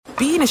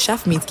being a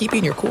chef means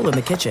keeping your cool in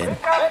the kitchen.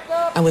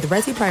 And with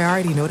Resi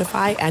Priority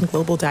Notify and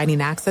Global Dining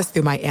Access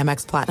through my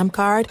Amex Platinum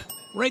card,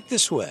 right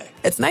this way.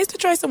 It's nice to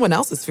try someone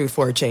else's food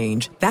for a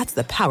change. That's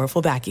the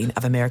powerful backing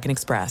of American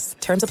Express.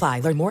 Terms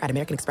apply. Learn more at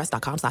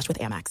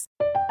americanexpress.com/withAmex.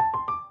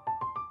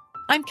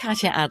 I'm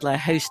Katya Adler,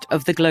 host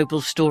of The Global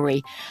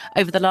Story.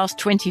 Over the last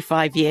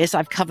 25 years,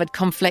 I've covered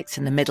conflicts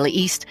in the Middle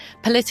East,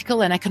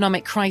 political and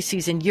economic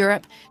crises in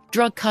Europe,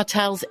 drug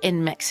cartels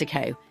in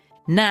Mexico.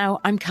 Now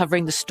I'm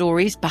covering the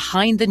stories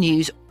behind the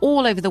news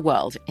all over the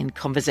world in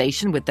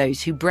conversation with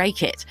those who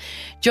break it.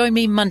 Join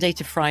me Monday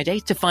to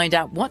Friday to find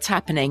out what's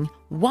happening,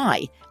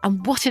 why,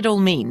 and what it all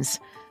means.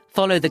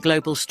 Follow The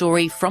Global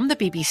Story from the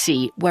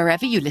BBC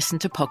wherever you listen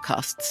to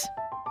podcasts.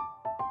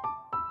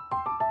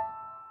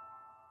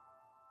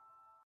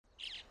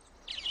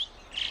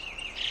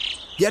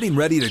 Getting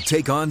ready to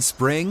take on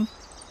spring?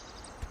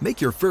 Make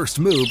your first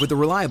move with the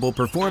reliable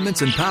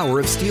performance and power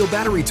of Steel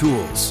battery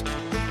tools.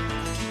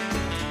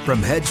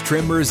 From hedge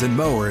trimmers and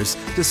mowers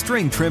to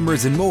string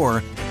trimmers and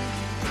more,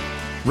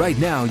 right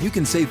now you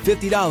can save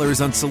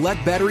 $50 on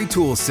select battery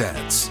tool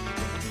sets.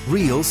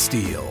 Real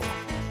Steel.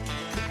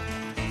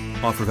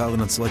 Offer valid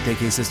on select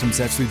AK system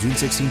sets through June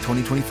 16,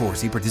 2024.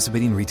 See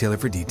participating retailer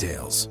for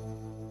details.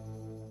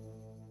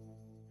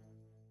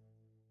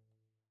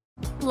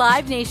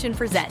 Live Nation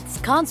presents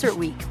Concert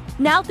Week.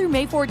 Now through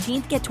May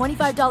 14th, get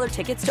 $25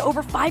 tickets to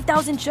over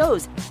 5,000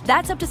 shows.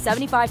 That's up to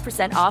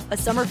 75% off a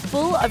summer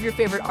full of your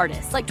favorite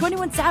artists like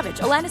 21 Savage,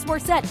 Alanis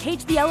Morissette,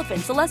 Cage the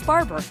Elephant, Celeste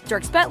Barber,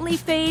 Dierks Bentley,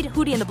 Fade,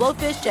 Hootie and the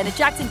Blowfish, Janet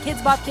Jackson,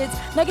 Kidz Bop Kids,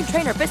 Meghan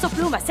Trainor, Peso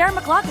Pluma, Sarah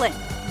McLachlan.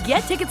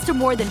 Get tickets to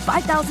more than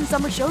 5,000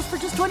 summer shows for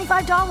just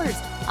 $25.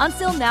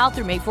 Until now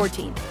through May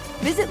 14th.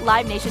 Visit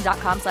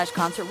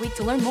LiveNation.com/Concert Week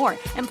to learn more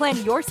and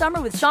plan your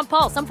summer with Sean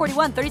Paul, Sum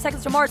 41, 30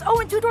 Seconds to Mars,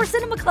 and Two Door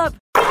Cinema Club.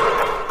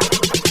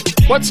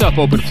 What's up,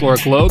 Open Floor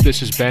Globe?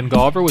 This is Ben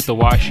Golliver with the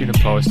Washington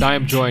Post. I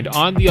am joined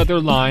on the other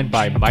line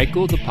by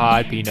Michael the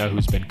Pod Pina,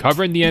 who's been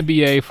covering the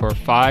NBA for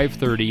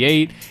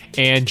 538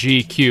 and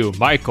GQ.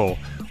 Michael,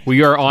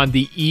 we are on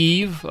the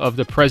eve of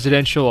the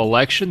presidential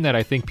election that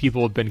I think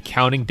people have been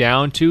counting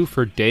down to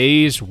for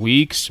days,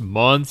 weeks,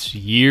 months,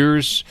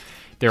 years,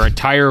 their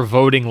entire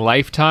voting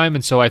lifetime.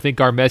 And so I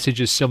think our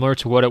message is similar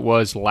to what it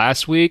was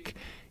last week.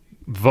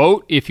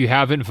 Vote if you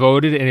haven't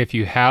voted, and if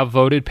you have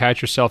voted,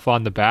 pat yourself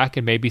on the back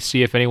and maybe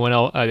see if anyone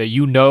else that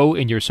you know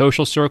in your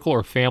social circle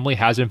or family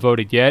hasn't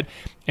voted yet,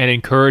 and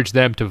encourage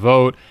them to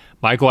vote.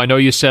 Michael, I know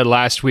you said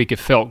last week it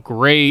felt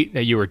great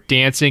that you were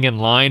dancing in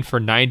line for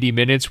 90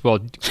 minutes. Well,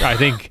 I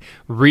think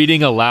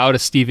reading aloud a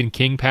Stephen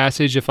King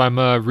passage, if I'm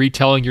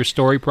retelling your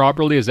story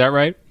properly. Is that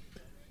right?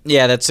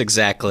 Yeah, that's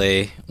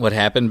exactly what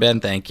happened,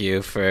 Ben. Thank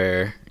you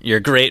for your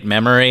great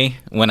memory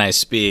when I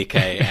speak.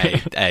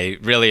 I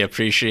really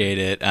appreciate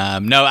it.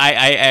 No, I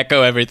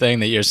echo everything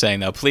that you're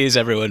saying, though. Please,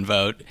 everyone,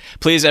 vote.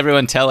 Please,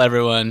 everyone, tell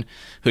everyone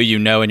who you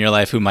know in your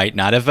life who might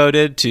not have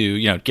voted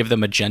to, give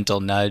them a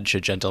gentle nudge,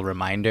 a gentle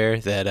reminder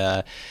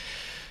that,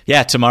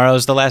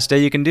 tomorrow's the last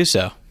day you can do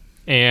so.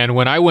 And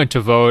when I went to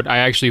vote, I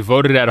actually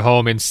voted at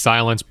home in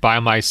silence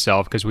by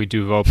myself because we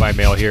do vote by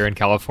mail here in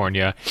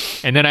California.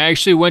 And then I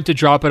actually went to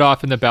drop it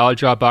off in the ballot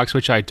drop box,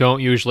 which I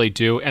don't usually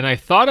do. And I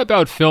thought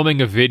about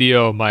filming a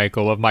video,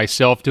 Michael, of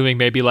myself doing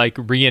maybe like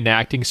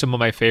reenacting some of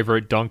my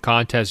favorite dunk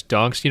contest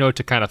dunks,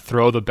 to kind of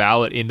throw the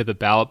ballot into the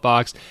ballot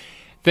box.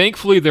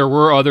 Thankfully, there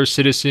were other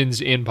citizens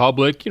in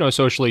public,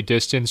 socially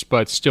distanced,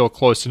 but still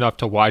close enough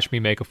to watch me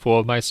make a fool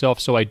of myself.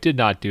 So I did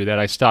not do that.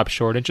 I stopped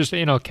short and just,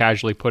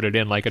 casually put it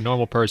in like a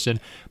normal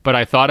person. But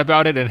I thought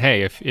about it. And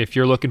hey, if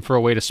you're looking for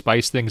a way to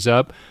spice things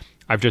up,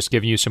 I've just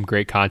given you some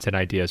great content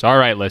ideas. All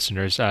right,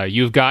 listeners,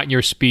 you've gotten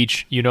your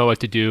speech. You know what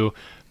to do.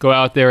 Go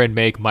out there and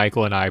make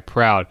Michael and I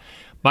proud.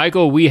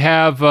 Michael, we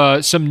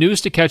have some news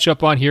to catch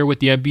up on here with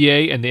the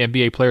NBA and the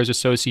NBA Players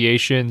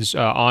Association's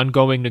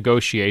ongoing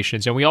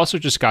negotiations. And we also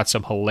just got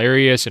some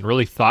hilarious and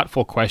really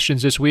thoughtful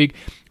questions this week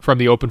from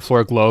the Open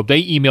Floor Globe.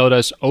 They emailed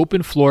us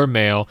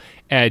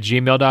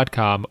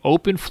openfloormail@gmail.com,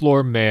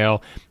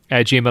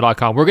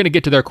 openfloormail@gmail.com. We're going to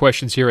get to their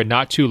questions here in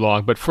not too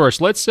long. But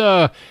first, let's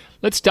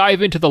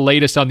dive into the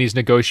latest on these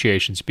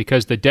negotiations,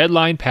 because the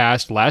deadline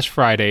passed last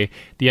Friday.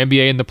 The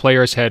NBA and the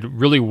players had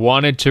really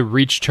wanted to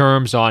reach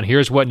terms on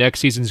here's what next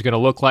season is going to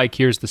look like.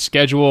 Here's the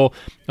schedule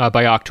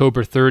by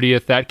October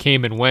 30th. That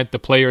came and went. The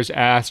players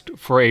asked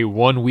for a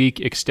 1-week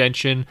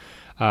extension.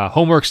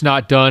 Homework's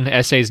not done.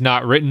 Essay's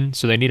not written,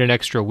 so they need an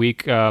extra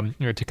week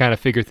to kind of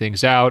figure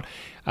things out.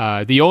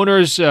 The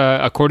owners,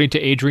 according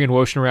to Adrian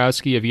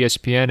Wojnarowski of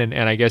ESPN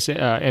and I guess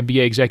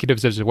NBA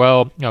executives as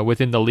well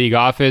within the league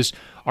office,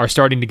 are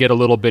starting to get a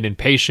little bit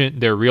impatient.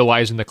 They're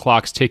realizing the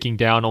clock's ticking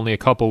down, only a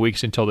couple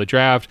weeks until the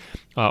draft,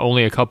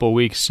 only a couple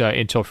weeks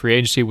until free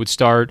agency would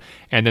start,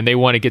 and then they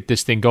want to get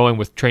this thing going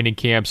with training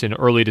camps in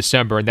early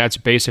December, and that's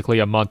basically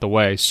a month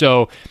away.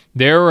 So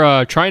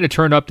they're trying to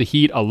turn up the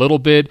heat a little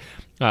bit.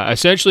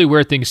 Essentially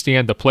where things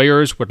stand, the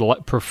players would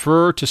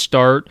prefer to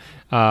start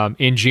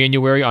in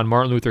January on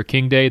Martin Luther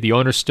King Day. The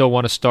owners still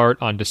want to start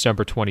on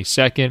December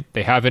 22nd.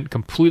 They haven't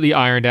completely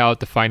ironed out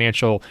the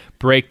financial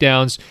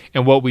breakdowns.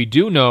 And what we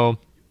do know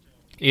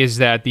is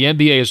that the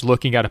NBA is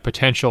looking at a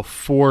potential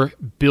 $4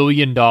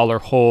 billion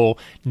hole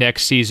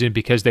next season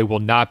because they will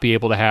not be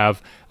able to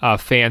have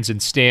fans in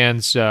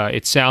stands.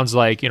 It sounds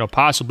like,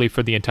 possibly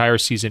for the entire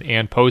season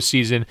and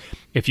postseason.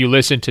 If you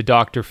listen to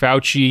Dr.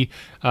 Fauci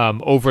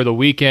over the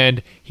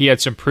weekend, he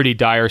had some pretty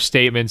dire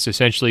statements,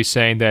 essentially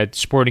saying that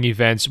sporting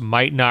events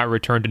might not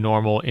return to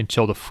normal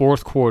until the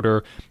fourth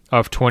quarter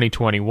of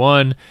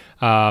 2021,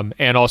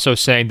 and also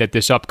saying that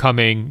this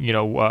upcoming,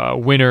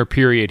 winter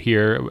period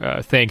here,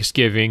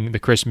 Thanksgiving, the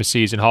Christmas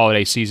season,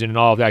 holiday season, and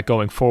all of that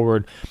going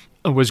forward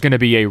was going to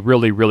be a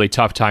really, really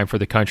tough time for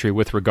the country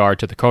with regard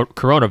to the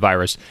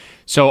coronavirus.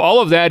 So all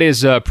of that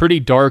is pretty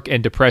dark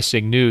and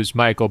depressing news,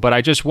 Michael. But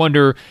I just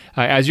wonder,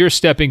 as you're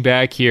stepping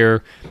back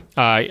here,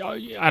 I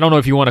don't know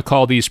if you want to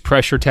call these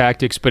pressure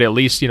tactics, but at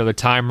least, the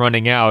time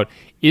running out,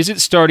 is it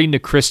starting to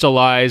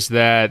crystallize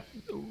that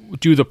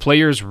do the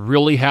players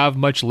really have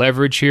much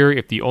leverage here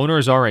if the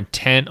owners are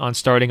intent on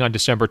starting on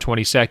December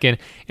 22nd,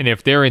 and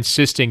if they're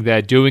insisting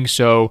that doing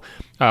so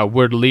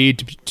would lead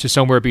to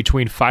somewhere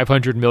between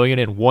 $500 million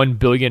and $1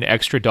 billion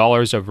extra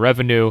dollars of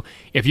revenue?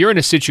 If you're in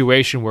a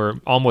situation where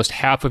almost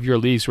half of your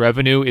league's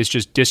revenue is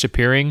just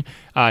disappearing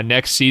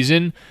next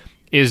season,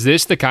 is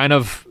this the kind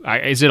of,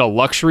 is it a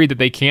luxury that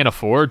they can't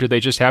afford? Do they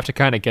just have to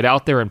kind of get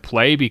out there and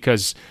play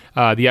because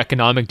the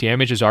economic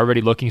damage is already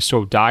looking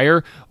so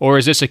dire? Or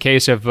is this a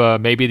case of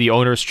maybe the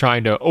owners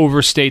trying to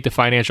overstate the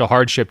financial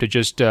hardship to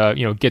just,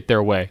 get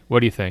their way? What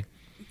do you think?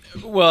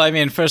 Well, I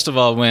mean, first of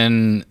all,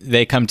 when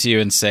they come to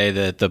you and say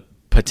that the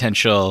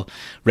potential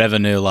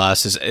revenue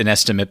loss is an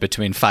estimate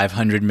between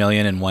 $500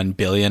 million and $1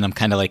 billion, I'm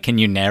kind of like, can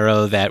you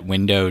narrow that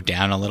window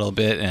down a little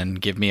bit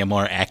and give me a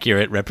more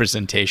accurate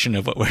representation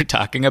of what we're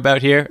talking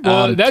about here?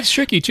 Well, that's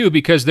tricky too,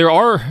 because there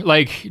are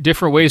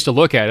different ways to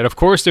look at it. Of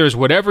course, there's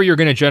whatever you're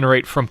going to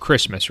generate from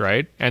Christmas,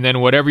 right? And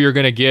then whatever you're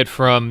going to get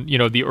from,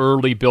 the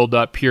early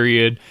build-up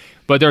period.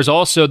 But there's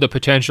also the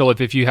potential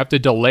if you have to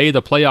delay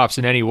the playoffs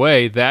in any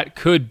way, that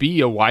could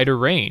be a wider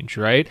range,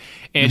 right?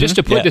 And just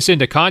to put this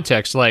into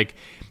context,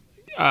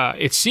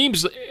 it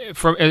seems,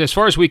 from as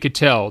far as we could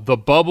tell, the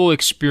bubble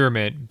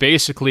experiment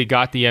basically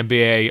got the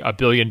NBA $1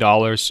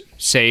 billion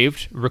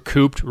saved,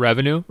 recouped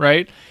revenue,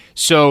 right?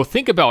 So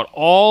think about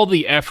all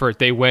the effort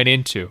they went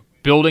into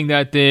building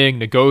that thing,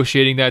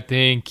 negotiating that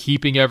thing,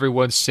 keeping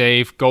everyone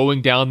safe,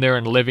 going down there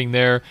and living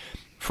there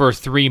for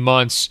 3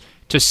 months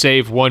to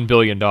save $1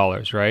 billion,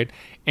 right?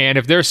 And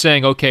if they're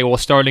saying, okay, well,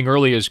 starting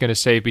early is going to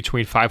save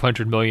between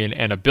 $500 million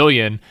and $1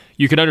 billion,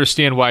 you can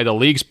understand why the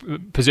league's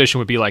position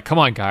would be like, come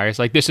on, guys,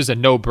 this is a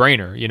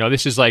no-brainer.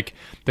 This is like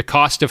the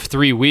cost of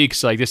 3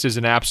 weeks. This is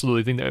an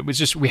absolute thing. It's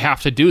just, we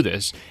have to do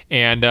this.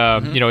 And,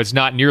 it's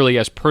not nearly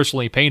as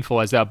personally painful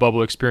as that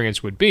bubble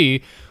experience would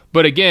be.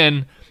 But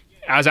again,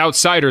 as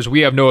outsiders,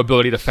 we have no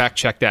ability to fact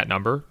check that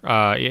number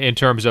in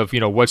terms of,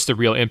 what's the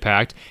real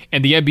impact.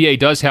 And the NBA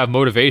does have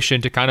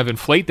motivation to kind of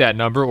inflate that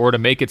number or to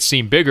make it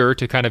seem bigger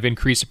to kind of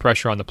increase the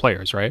pressure on the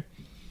players, right?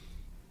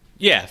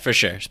 Yeah, for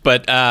sure.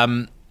 But,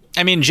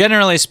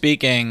 generally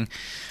speaking,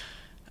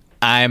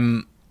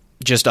 I'm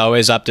just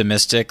always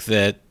optimistic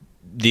that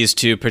these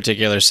two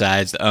particular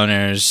sides, the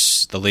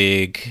owners, the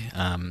league,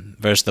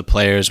 versus the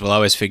players, will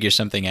always figure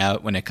something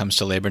out when it comes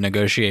to labor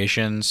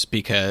negotiations,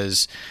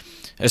 because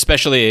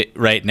especially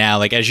right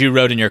now, as you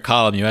wrote in your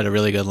column, you had a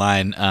really good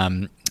line,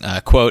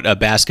 quote, a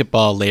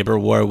basketball labor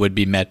war would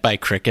be met by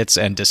crickets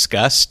and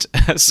disgust.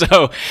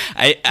 So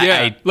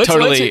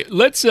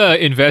let's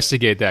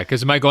investigate that,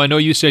 because Michael, I know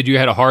you said you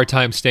had a hard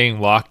time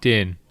staying locked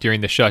in during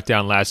the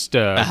shutdown last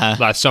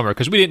summer,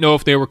 because we didn't know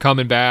if they were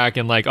coming back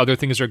and other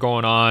things are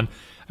going on.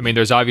 I mean,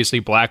 there's obviously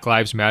Black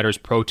Lives Matters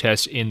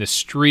protests in the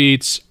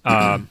streets.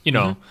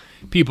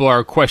 People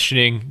are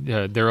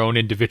questioning their own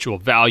individual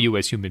value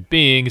as human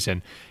beings,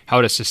 and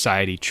how does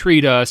society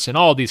treat us, and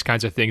all these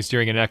kinds of things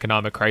during an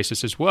economic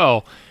crisis as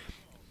well.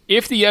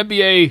 If the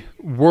NBA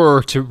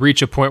were to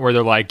reach a point where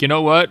they're like, you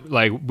know what,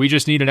 we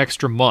just need an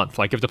extra month.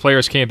 If the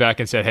players came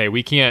back and said, hey,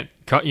 we can't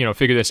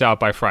figure this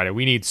out by Friday,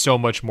 we need so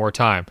much more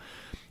time.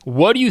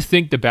 What do you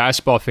think the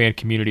basketball fan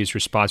community's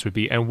response would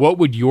be, and what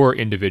would your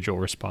individual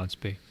response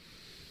be?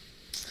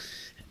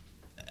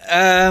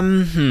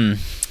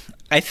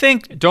 I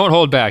think, don't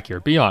hold back here.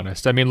 Be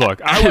honest. I mean, look,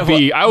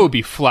 I would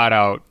be flat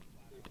out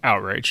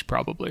outraged.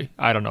 Probably.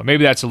 I don't know.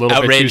 Maybe that's a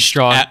little bit too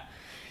strong.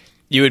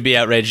 You would be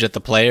outraged at the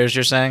players,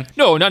 you're saying?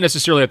 No, not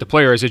necessarily at the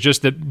players. It's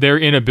just that their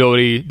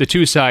inability, the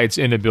two sides'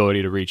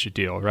 inability to reach a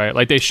deal,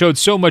 right? They showed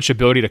so much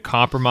ability to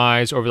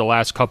compromise over the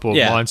last couple of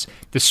months.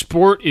 The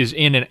sport is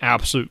in an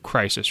absolute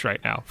crisis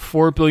right now.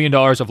 $4 billion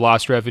of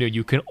lost revenue.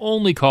 You can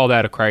only call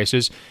that a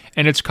crisis,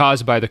 and it's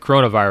caused by the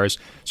coronavirus.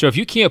 So if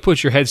you can't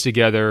put your heads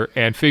together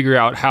and figure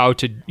out how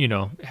to,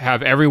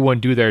 have everyone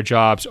do their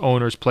jobs,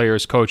 owners,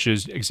 players,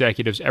 coaches,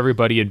 executives,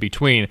 everybody in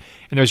between,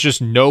 and there's just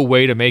no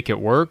way to make it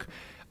work,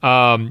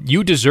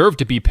 you deserve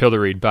to be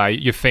pilloried by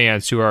your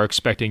fans who are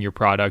expecting your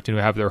product and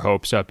who have their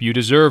hopes up. You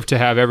deserve to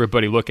have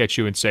everybody look at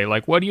you and say,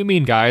 like, what do you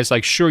mean, guys?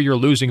 Like, sure, you're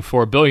losing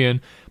 $4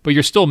 billion, but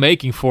you're still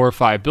making $4 or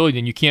 $5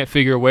 billion. You can't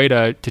figure a way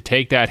to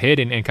take that hit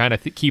and kind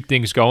of keep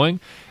things going,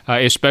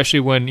 especially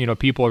when,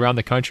 people around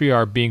the country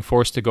are being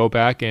forced to go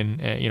back and,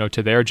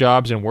 to their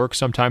jobs and work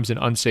sometimes in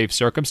unsafe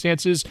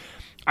circumstances.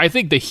 I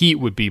think the heat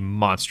would be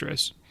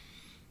monstrous.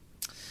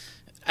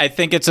 I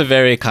think it's a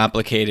very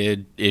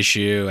complicated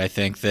issue. I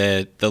think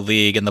that the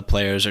league and the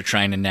players are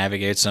trying to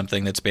navigate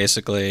something that's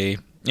basically,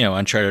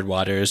 uncharted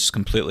waters,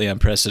 completely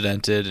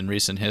unprecedented in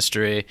recent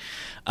history.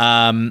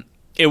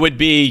 It would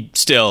be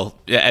still,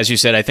 as you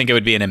said, I think it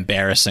would be an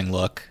embarrassing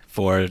look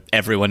for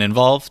everyone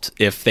involved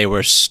if they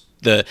were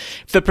the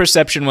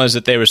perception was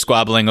that they were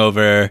squabbling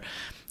over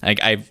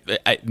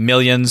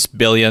millions,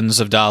 billions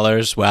of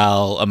dollars,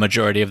 while a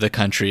majority of the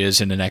country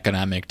is in an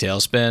economic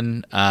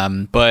tailspin.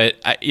 But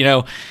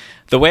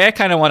the way I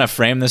kind of want to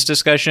frame this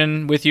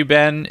discussion with you,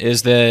 Ben,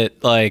 is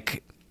that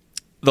like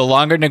the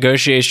longer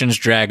negotiations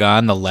drag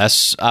on, the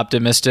less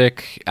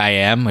optimistic I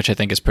am, which I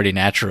think is pretty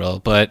natural.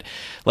 But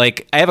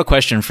like, I have a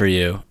question for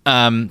you.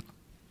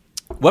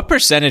 What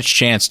percentage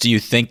chance do you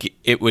think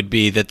it would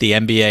be that the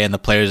NBA and the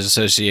Players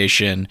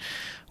Association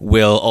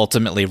will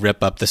ultimately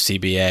rip up the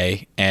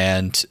CBA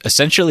and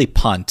essentially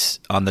punt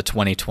on the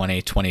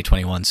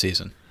 2020-2021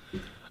 season?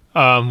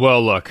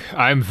 Well, look,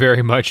 I'm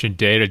very much in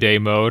day-to-day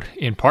mode,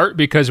 in part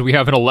because we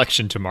have an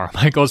election tomorrow,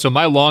 Michael. So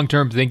my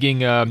long-term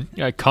thinking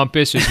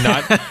compass is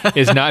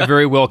not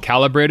very well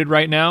calibrated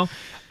right now.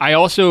 I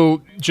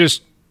also,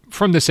 just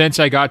from the sense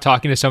I got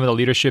talking to some of the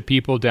leadership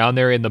people down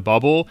there in the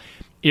bubble,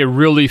 it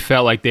really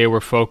felt like they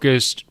were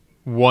focused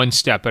one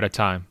step at a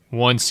time,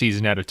 one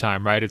season at a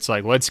time, right? It's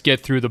like, let's get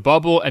through the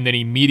bubble, and then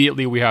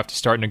immediately we have to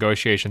start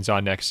negotiations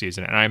on next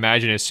season. And I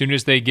imagine as soon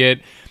as they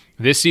get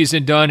this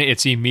season done,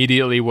 it's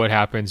immediately what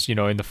happens,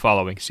 in the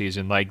following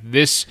season. Like,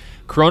 this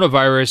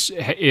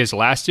coronavirus is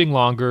lasting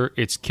longer.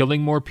 It's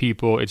killing more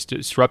people. It's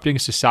disrupting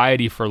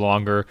society for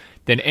longer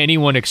than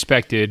anyone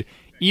expected,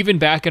 even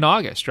back in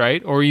August,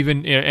 right? Or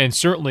even, and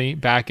certainly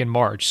back in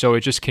March. So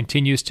it just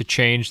continues to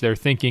change their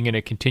thinking, and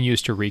it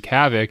continues to wreak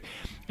havoc.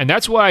 And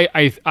that's why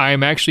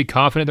I'm actually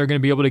confident they're going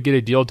to be able to get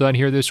a deal done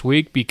here this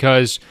week,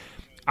 because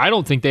I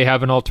don't think they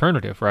have an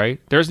alternative, right?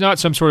 There's not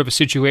some sort of a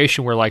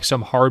situation where like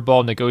some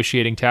hardball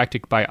negotiating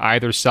tactic by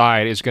either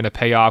side is going to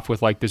pay off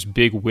with like this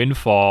big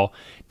windfall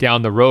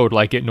down the road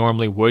like it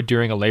normally would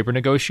during a labor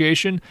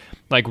negotiation.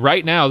 Like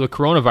right now, the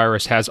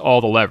coronavirus has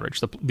all the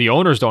leverage. The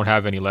owners don't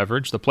have any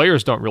leverage. The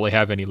players don't really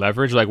have any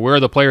leverage. Like, where are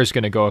the players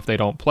going to go if they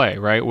don't play,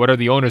 right? What are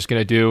the owners going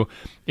to do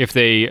if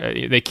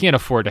they can't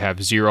afford to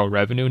have zero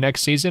revenue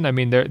next season? I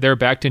mean, they're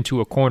backed into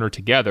a corner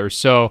together.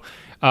 So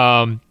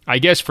I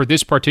guess for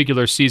this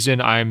particular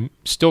season, I'm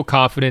still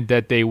confident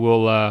that they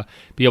will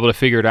be able to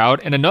figure it out.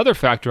 And another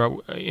factor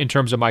in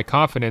terms of my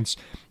confidence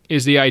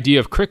is the idea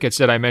of crickets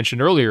that I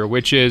mentioned earlier,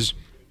 which is,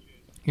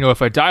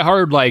 if a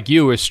diehard like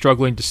you is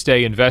struggling to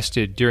stay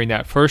invested during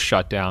that first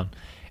shutdown,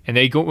 and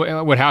they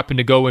would happen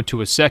to go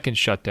into a second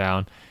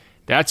shutdown,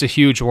 that's a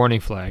huge warning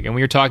flag. And when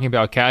you're talking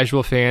about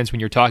casual fans, when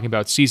you're talking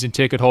about season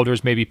ticket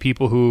holders, maybe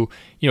people who,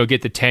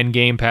 get the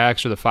 10-game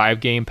packs or the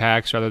 5-game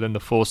packs rather than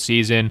the full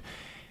season,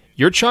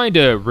 you're trying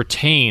to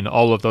retain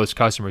all of those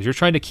customers. You're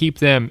trying to keep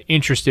them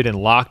interested and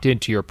locked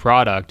into your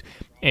product.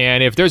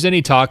 And if there's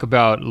any talk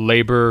about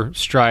labor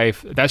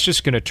strife, that's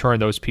just going to turn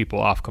those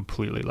people off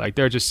completely. Like,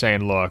 they're just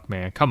saying, look,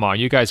 man, come on,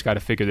 you guys got to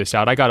figure this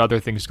out. I got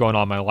other things going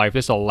on in my life.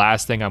 This is the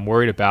last thing I'm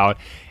worried about.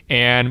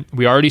 And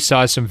we already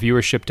saw some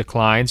viewership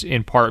declines,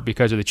 in part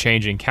because of the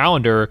changing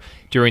calendar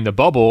during the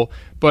bubble,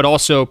 but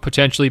also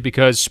potentially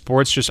because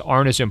sports just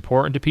aren't as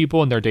important to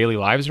people in their daily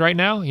lives right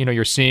now.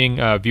 You're seeing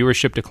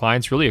viewership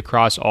declines really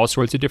across all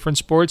sorts of different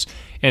sports.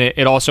 And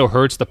it also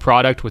hurts the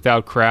product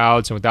without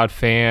crowds and without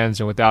fans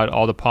and without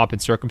all the pomp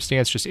and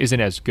circumstance, just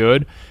isn't as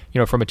good,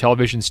 from a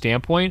television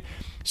standpoint.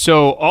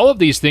 So all of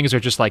these things are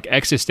just like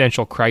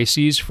existential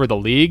crises for the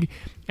league.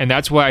 And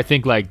that's why I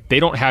think like they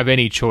don't have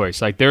any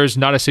choice. Like, there's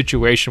not a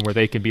situation where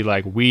they can be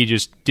like, we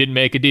just didn't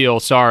make a deal,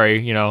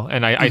 sorry,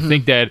 And I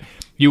think that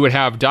you would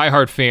have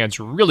diehard fans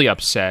really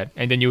upset,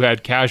 and then you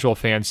had casual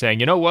fans saying,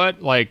 you know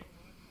what, like,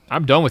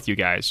 I'm done with you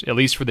guys, at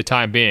least for the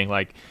time being.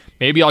 Like,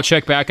 maybe I'll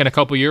check back in a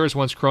couple years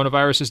once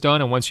coronavirus is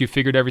done and once you've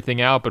figured everything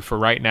out, but for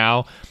right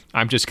now,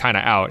 I'm just kind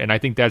of out. And I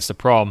think that's the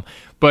problem.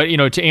 But,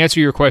 to answer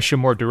your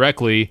question more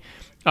directly,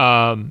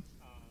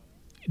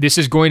 this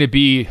is going to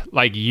be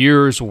like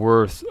years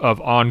worth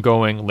of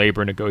ongoing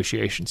labor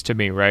negotiations to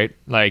me, right?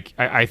 Like,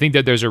 I think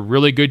that there's a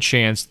really good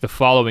chance the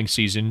following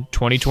season,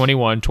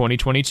 2021,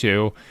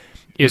 2022,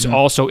 is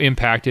also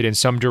impacted in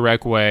some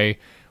direct way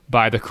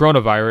by the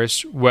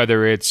coronavirus,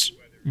 whether it's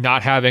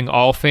not having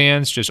all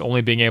fans, just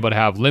only being able to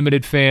have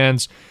limited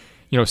fans.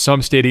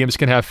 Some stadiums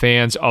can have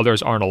fans,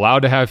 others aren't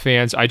allowed to have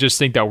fans. I just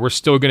think that we're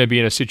still going to be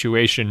in a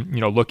situation,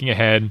 looking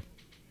ahead,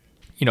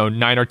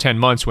 9 or 10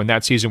 months when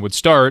that season would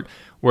start,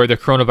 where the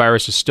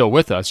coronavirus is still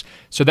with us.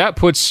 So that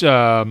puts, the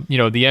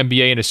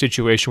NBA in a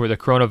situation where the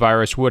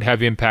coronavirus would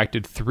have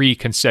impacted 3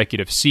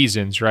 consecutive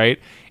seasons, right?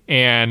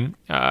 And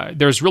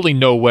there's really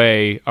no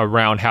way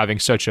around having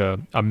such a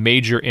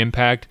major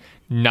impact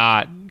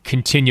not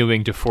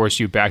continuing to force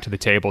you back to the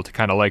table to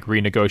kind of like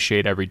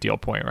renegotiate every deal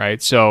point,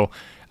 right? So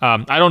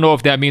I don't know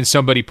if that means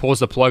somebody pulls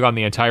the plug on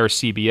the entire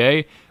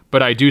CBA,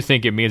 but I do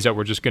think it means that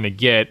we're just going to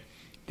get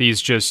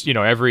these just,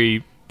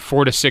 every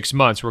 4 to 6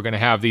 months, we're going to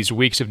have these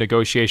weeks of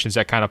negotiations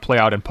that kind of play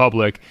out in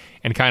public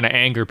and kind of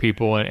anger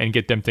people and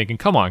get them thinking,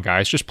 come on,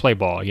 guys, just play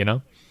ball,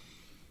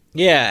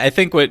 Yeah, I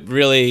think what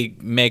really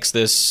makes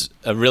this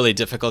a really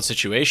difficult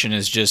situation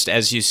is just,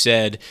 as you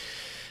said,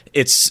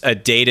 it's a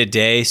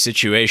day-to-day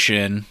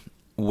situation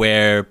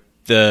where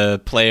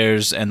the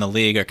players and the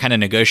league are kind of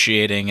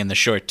negotiating in the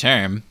short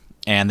term,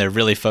 and they're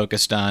really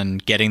focused on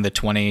getting the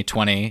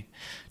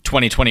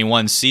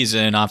 2021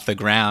 season off the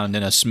ground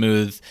in a as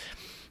smooth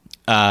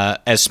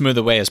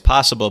a way as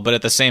possible. But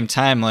at the same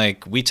time,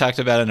 like we talked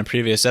about in a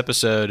previous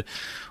episode,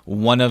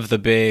 one of the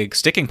big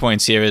sticking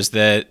points here is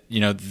that,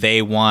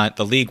 the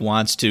league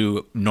wants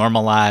to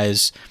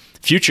normalize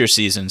future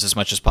seasons as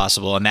much as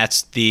possible. And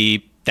that's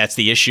the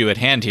issue at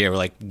hand here.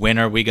 Like, when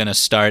are we going to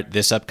start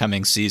this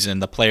upcoming season?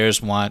 The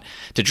players want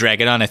to drag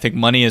it on. I think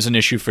money is an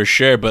issue for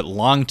sure, but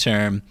long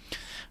term,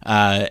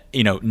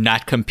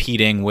 not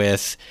competing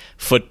with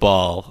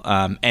football,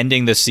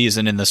 ending the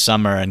season in the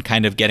summer and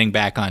kind of getting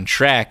back on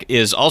track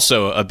is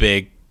also a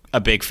big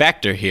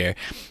factor here.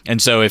 And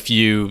so if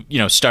you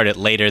start it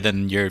later,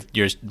 then your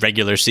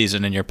regular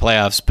season and your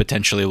playoffs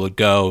potentially would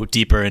go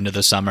deeper into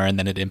the summer, and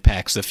then it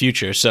impacts the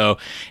future. So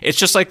it's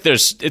just like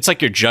it's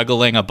like you're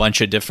juggling a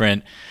bunch of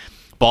different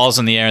balls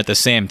in the air at the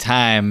same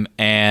time,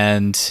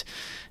 and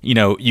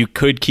you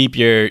could keep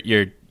your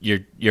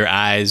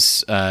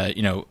eyes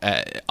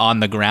on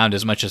the ground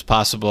as much as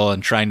possible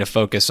and trying to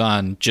focus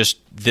on just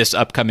this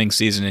upcoming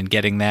season and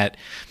getting that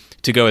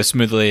to go as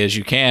smoothly as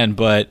you can,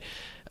 but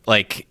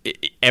like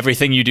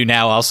everything you do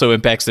now also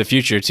impacts the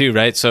future too,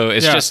 right? So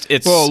it's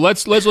well,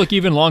 let's look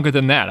even longer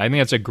than that. I think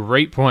that's a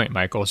great point,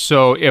 Michael.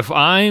 So if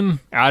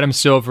I'm Adam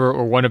Silver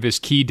or one of his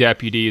key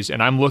deputies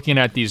and I'm looking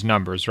at these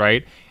numbers,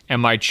 right?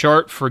 And my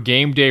chart for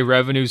game day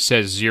revenue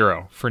says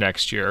 0 for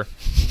next year,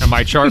 and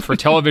my chart for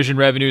television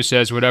revenue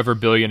says whatever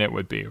billion it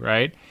would be,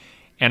 right?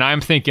 And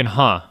I'm thinking,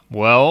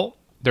 well,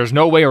 there's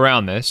no way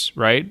around this,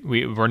 right?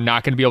 We're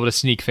not going to be able to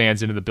sneak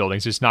fans into the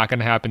buildings. It's not going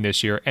to happen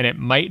this year, and it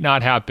might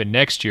not happen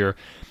next year.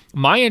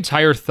 My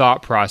entire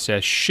thought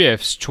process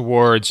shifts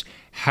towards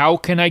how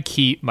can I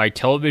keep my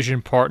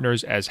television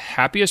partners as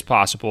happy as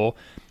possible,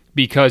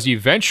 because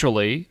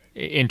eventually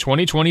in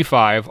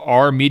 2025,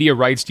 our media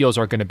rights deals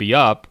are going to be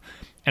up,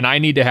 and I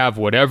need to have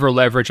whatever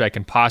leverage I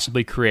can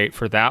possibly create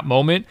for that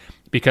moment,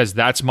 because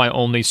that's my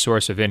only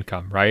source of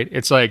income, right?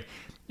 It's like,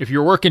 if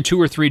you're working 2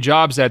 or 3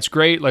 jobs, that's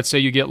great. Let's say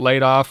you get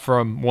laid off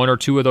from 1 or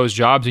 2 of those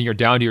jobs and you're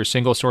down to your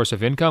single source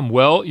of income.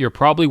 Well, you're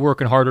probably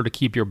working harder to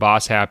keep your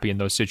boss happy in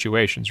those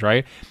situations,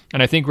 right?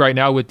 And I think right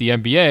now with the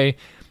NBA,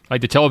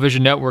 like the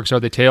television networks are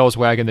the tails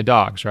wagging the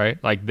dogs, right?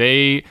 Like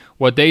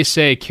what they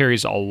say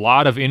carries a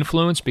lot of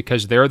influence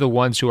because they're the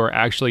ones who are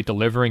actually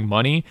delivering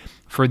money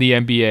for the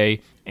NBA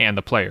and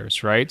the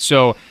players, right?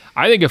 So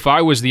I think if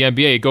I was the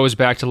NBA, it goes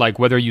back to like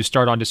whether you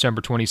start on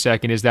December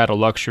 22nd, is that a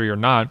luxury or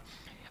not?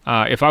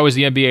 If I was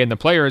the NBA and the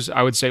players,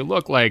 I would say,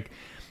 look, like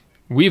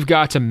we've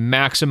got to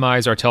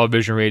maximize our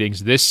television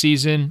ratings this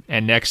season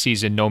and next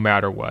season no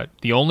matter what.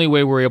 The only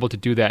way we're able to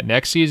do that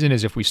next season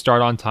is if we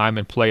start on time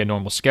and play a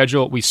normal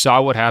schedule. We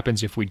saw what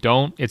happens if we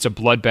don't. It's a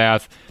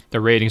bloodbath.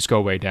 The ratings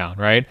go way down,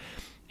 right?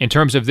 In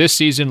terms of this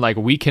season, like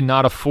we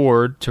cannot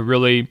afford to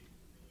really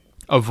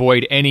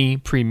avoid any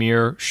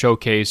premier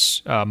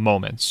showcase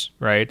moments,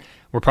 right?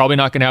 We're probably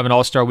not going to have an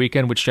All-Star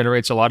weekend, which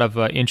generates a lot of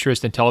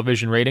interest in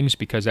television ratings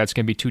because that's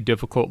going to be too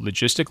difficult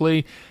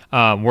logistically.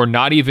 We're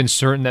not even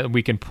certain that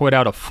we can put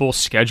out a full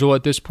schedule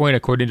at this point.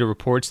 According to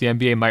reports, the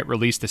NBA might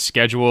release the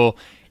schedule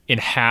in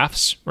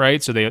halves,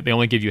 right? So they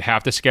only give you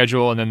half the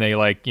schedule and then they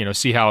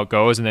see how it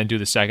goes and then do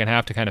the second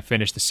half to kind of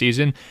finish the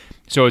season.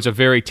 So it's a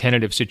very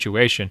tentative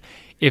situation.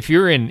 If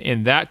you're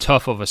in that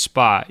tough of a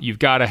spot, you've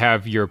got to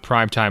have your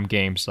primetime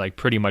games like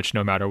pretty much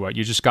no matter what.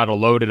 You just got to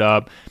load it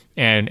up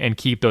and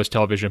keep those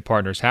television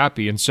partners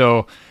happy. And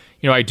so,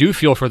 I do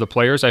feel for the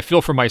players. I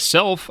feel for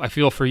myself. I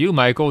feel for you,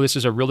 Michael. This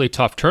is a really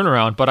tough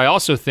turnaround, but I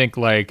also think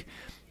like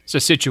it's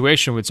a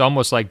situation where it's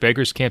almost like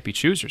beggars can't be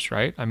choosers,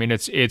 right? I mean,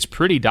 it's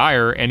pretty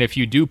dire. And if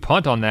you do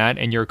punt on that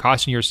and you're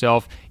costing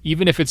yourself,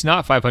 even if it's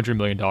not $500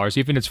 million,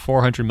 even if it's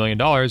 $400 million,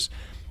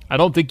 I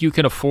don't think you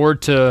can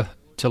afford to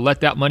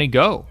let that money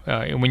go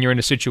when you're in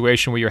a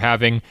situation where you're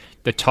having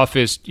the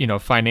toughest,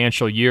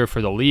 financial year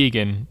for the league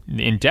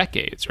in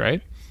decades,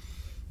 right?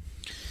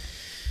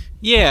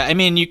 Yeah, I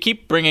mean, you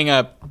keep bringing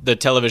up the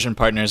television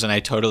partners, and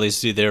I totally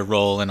see their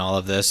role in all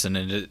of this, and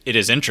it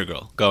is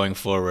integral going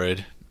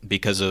forward.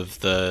 because of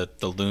the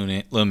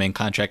looming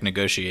contract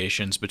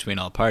negotiations between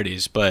all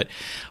parties. But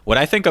what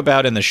I think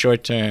about in the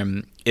short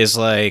term is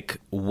like,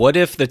 what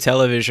if the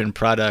television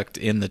product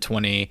in the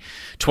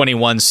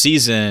 2021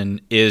 season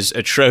is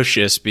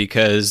atrocious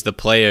because the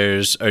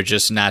players are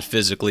just not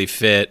physically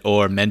fit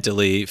or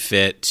mentally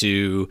fit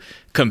to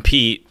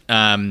compete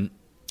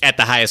at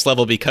the highest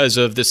level because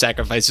of the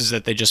sacrifices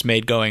that they just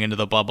made going into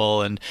the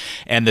bubble, and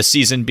the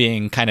season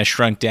being kind of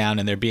shrunk down,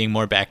 and there being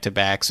more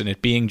back-to-backs, and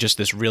it being just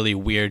this really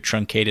weird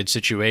truncated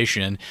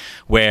situation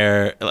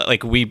where,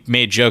 like, we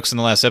made jokes in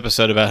the last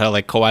episode about how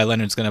like Kawhi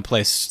Leonard's going to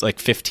play like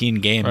 15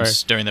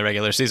 games during the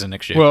regular season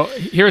next year. Well,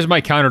 here's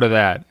my counter to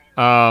that.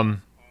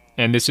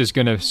 And this is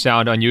going to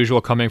sound unusual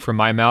coming from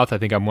my mouth. I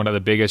think I'm one of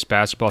the biggest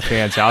basketball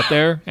fans out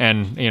there,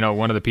 and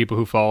one of the people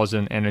who follows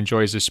and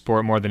enjoys this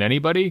sport more than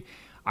anybody.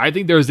 I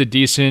think there's a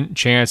decent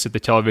chance that the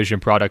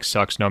television product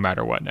sucks no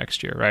matter what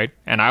next year, right?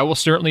 And I will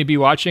certainly be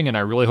watching, and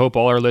I really hope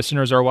all our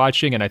listeners are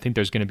watching, and I think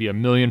there's going to be a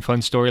million fun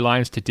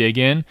storylines to dig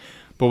in.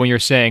 But when you're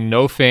saying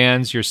no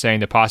fans, you're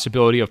saying the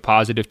possibility of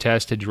positive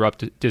tests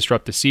to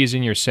disrupt the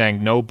season, you're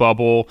saying no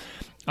bubble,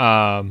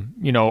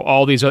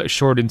 all these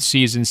shortened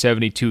season,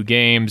 72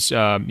 games,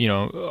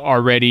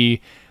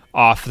 already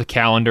off the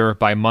calendar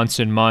by months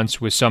and months,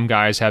 with some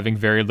guys having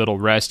very little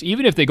rest.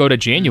 Even if they go to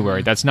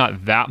January, that's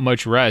not that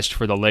much rest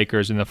for the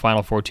Lakers and the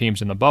final four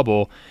teams in the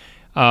bubble.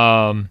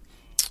 And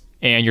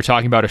you're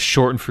talking about a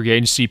shortened free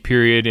agency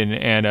period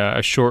and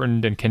a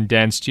shortened and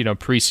condensed,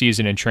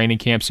 preseason and training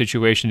camp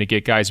situation to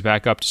get guys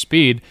back up to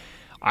speed.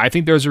 I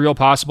think there's a real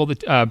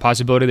possibility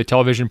the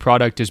television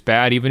product is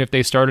bad, even if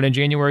they started in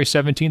January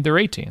 17th or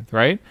 18th,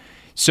 right?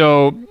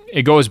 So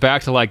it goes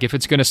back to, like, if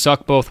it's going to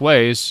suck both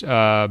ways,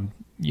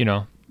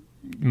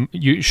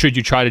 should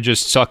you try to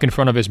just suck in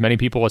front of as many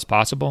people as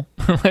possible?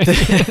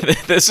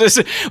 This is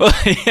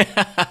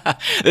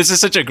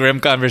such a grim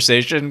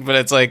conversation, but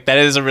it's like, that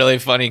is a really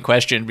funny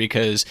question,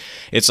 because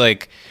it's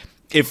like,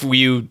 if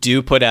you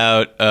do put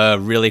out a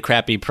really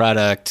crappy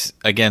product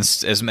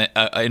against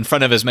in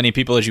front of as many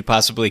people as you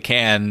possibly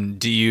can,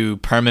 do you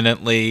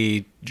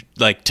permanently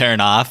like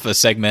turn off a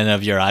segment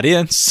of your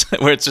audience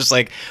where it's just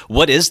like,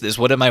 what is this?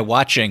 What am I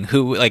watching?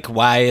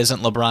 Why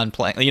isn't LeBron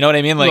playing? You know what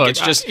I mean? Like, look,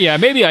 it's just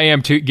maybe I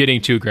am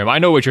getting too grim. I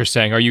know what you're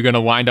saying. Are you going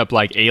to wind up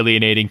like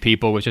alienating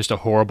people with just a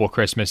horrible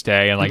Christmas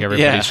day and like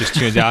everybody's just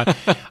tuned out?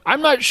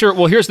 I'm not sure.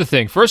 Well, here's the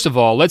thing. First of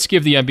all, let's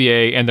give the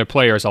NBA and their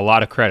players a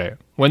lot of credit.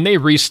 When they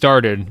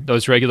restarted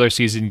those regular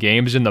season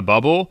games in the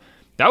bubble,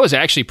 that was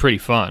actually pretty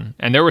fun.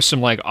 And there were some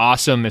like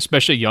awesome,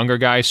 especially younger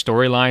guys,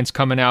 storylines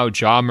coming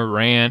out. Ja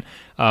Morant.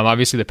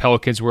 Obviously, the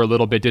Pelicans were a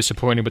little bit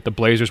disappointed, but the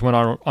Blazers went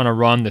on a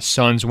run. The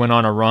Suns went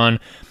on a run.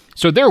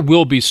 So there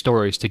will be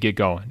stories to get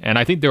going. And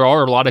I think there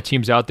are a lot of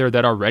teams out there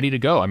that are ready to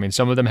go. I mean,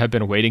 some of them have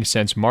been waiting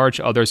since March.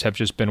 Others have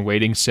just been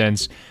waiting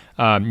since,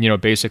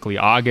 basically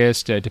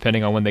August,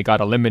 depending on when they got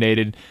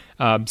eliminated.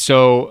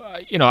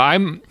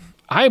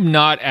 I'm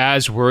not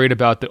as worried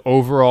about the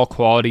overall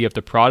quality of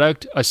the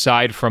product,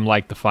 aside from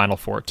like the final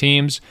four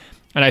teams.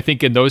 And I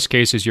think in those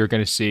cases, you're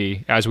going to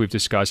see, as we've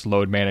discussed,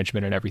 load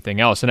management and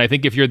everything else. And I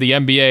think if you're the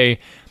NBA,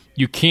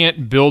 you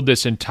can't build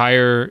this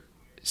entire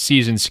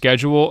season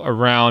schedule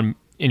around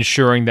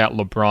ensuring that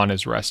LeBron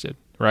is rested,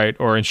 right?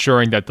 Or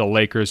ensuring that the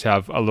Lakers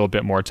have a little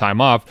bit more time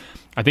off.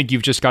 I think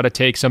you've just got to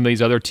take some of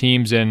these other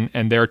teams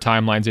and their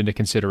timelines into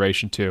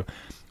consideration too.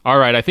 All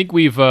right, I think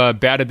we've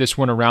batted this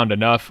one around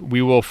enough.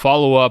 We will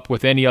follow up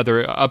with any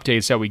other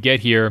updates that we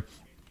get here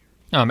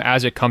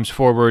as it comes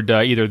forward,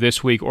 either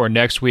this week or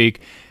next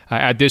week.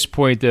 At this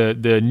point,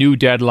 the new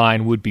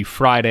deadline would be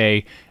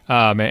Friday,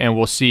 and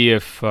we'll see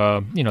if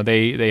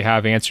they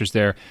have answers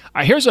there.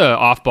 Here's an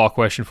off-ball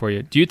question for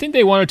you. Do you think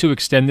they wanted to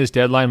extend this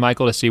deadline,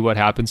 Michael, to see what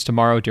happens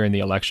tomorrow during the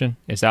election?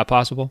 Is that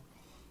possible?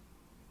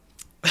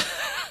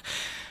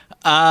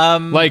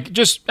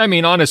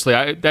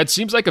 Honestly, that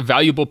seems like a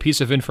valuable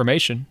piece of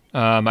information.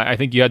 I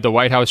think you had the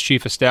White House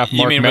Chief of Staff,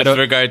 Mark Meadows.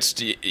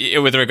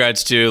 With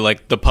regards to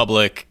like the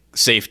public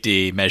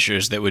safety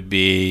measures that would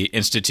be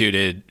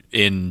instituted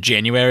in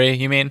January,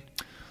 you mean?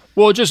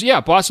 Well,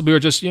 possibly, or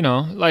just,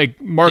 like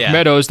Mark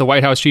Meadows, the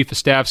White House Chief of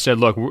Staff, said,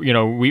 look,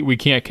 we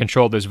can't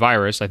control this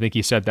virus. I think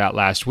he said that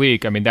last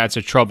week. I mean, that's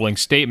a troubling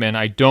statement.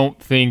 I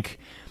don't think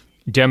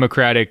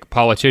Democratic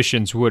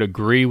politicians would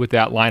agree with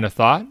that line of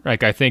thought.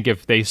 Like, I think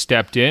if they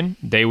stepped in,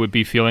 they would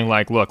be feeling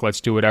like, look, let's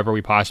do whatever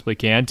we possibly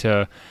can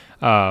to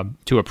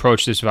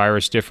approach this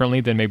virus differently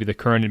than maybe the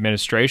current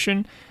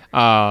administration.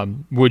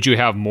 Would you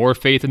have more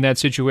faith in that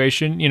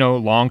situation,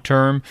 long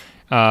term?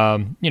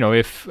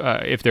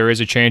 If there is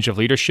a change of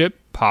leadership,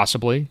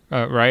 possibly,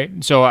 right?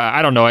 So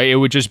I don't know. It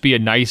would just be a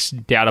nice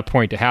data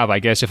point to have, I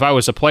guess. If I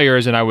was the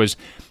players and I was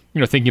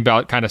thinking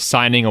about kind of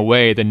signing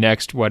away the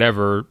next,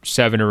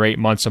 7 or 8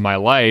 months of my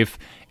life,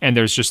 and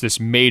there's just this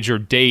major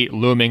date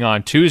looming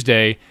on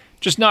Tuesday,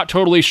 just not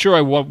totally sure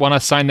I want to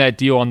sign that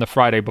deal on the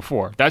Friday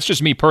before. That's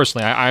just me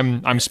personally.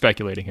 I'm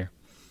speculating here.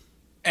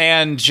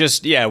 And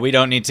just, we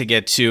don't need to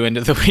get too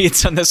into the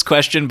weeds on this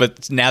question,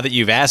 but now that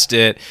you've asked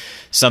it,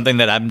 something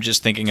that I'm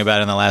just thinking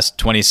about in the last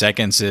 20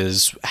 seconds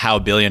is how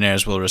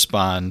billionaires will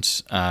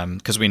respond,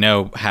 because we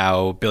know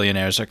how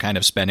billionaires are kind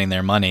of spending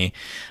their money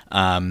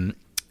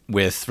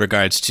with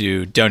regards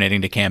to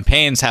donating to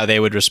campaigns, how they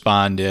would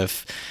respond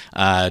if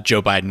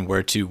Joe Biden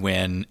were to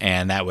win,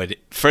 and that would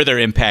further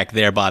impact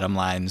their bottom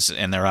lines,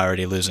 and they're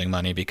already losing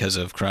money because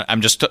of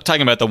I'm just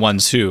talking about the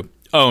ones who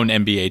own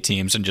NBA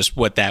teams and just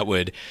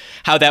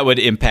how that would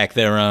impact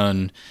their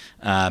own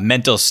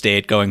mental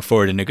state going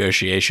forward in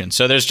negotiations.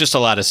 So there's just a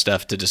lot of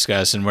stuff to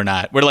discuss, and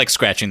we're like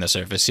scratching the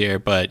surface here.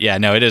 But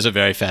it is a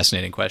very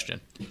fascinating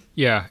question.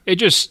 Yeah, it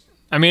just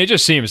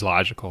seems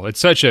logical. It's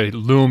such a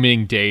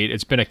looming date.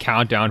 It's been a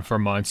countdown for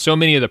months. So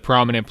many of the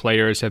prominent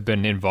players have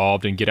been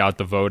involved in get out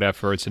the vote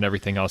efforts and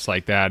everything else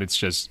like that. It's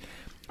just,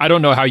 I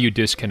don't know how you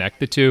disconnect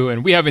the two,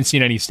 and we haven't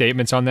seen any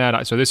statements on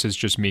that. So this is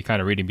just me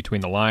kind of reading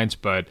between the lines,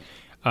 but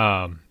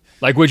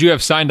would you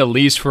have signed a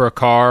lease for a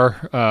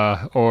car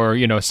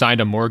or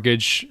signed a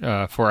mortgage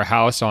for a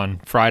house on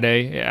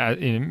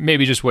Friday?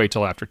 Maybe just wait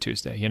till after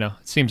Tuesday. It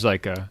seems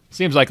like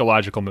a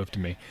logical move to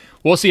me.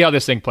 We'll see how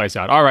this thing plays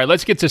out. All right,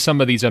 let's get to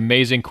some of these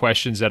amazing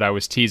questions that I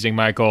was teasing,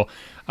 Michael.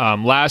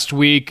 Last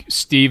week,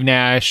 Steve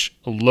Nash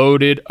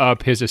loaded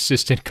up his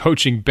assistant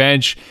coaching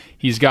bench.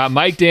 He's got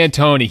Mike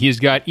D'Antoni. He's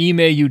got Ime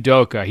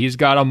Udoka. He's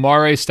got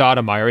Amare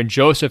Stoudemire. And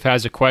Joseph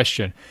has a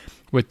question.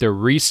 With the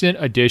recent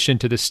addition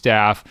to the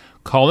staff,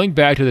 calling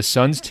back to the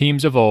Suns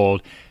teams of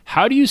old,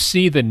 how do you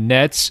see the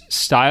Nets'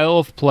 style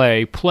of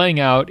play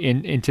playing out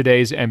in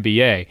today's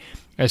NBA?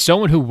 As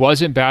someone who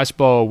wasn't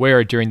basketball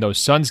aware during those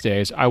Suns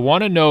days, I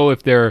want to know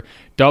if they're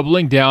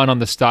doubling down on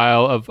the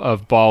style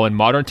of ball in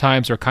modern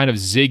times or kind of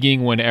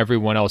zigging when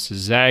everyone else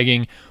is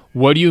zagging.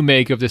 What do you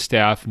make of the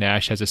staff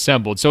Nash has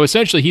assembled? So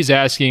essentially he's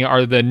asking,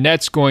 are the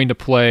Nets going to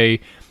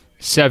play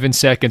 7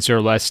 seconds or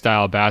less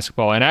style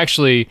basketball? And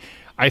actually,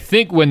 I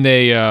think when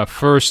they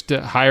first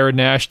hired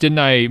Nash, didn't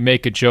I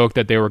make a joke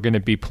that they were going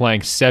to be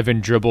playing 7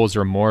 dribbles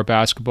or more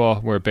basketball,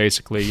 where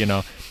basically,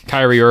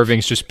 Kyrie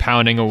Irving's just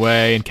pounding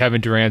away and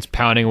Kevin Durant's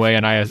pounding away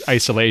in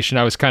isolation.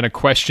 I was kind of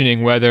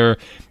questioning whether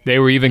they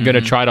were even going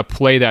to try to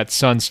play that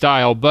Sun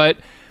style, but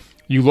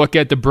you look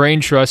at the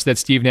brain trust that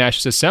Steve Nash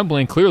is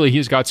assembling, clearly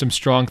he's got some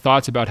strong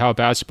thoughts about how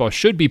basketball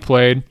should be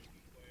played.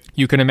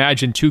 You can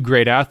imagine 2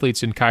 great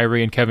athletes in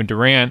Kyrie and Kevin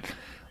Durant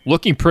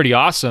looking pretty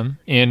awesome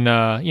in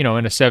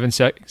a 7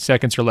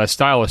 seconds or less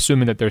style,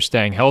 assuming that they're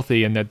staying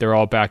healthy and that they're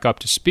all back up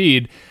to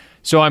speed.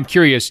 So I'm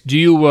curious,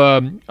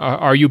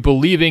 are you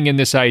believing in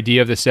this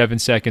idea of the 7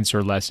 seconds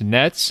or less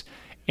Nets?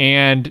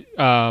 And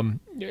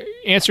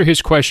answer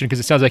his question, because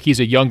it sounds like he's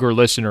a younger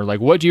listener. Like,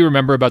 what do you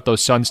remember about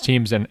those Suns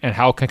teams, and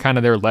how can kind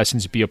of their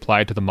lessons be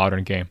applied to the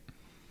modern game?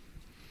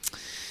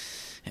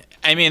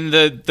 I mean,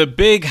 the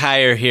big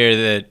hire here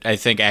that I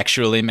think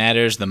actually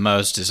matters the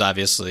most is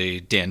obviously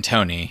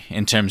D'Antoni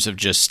in terms of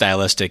just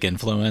stylistic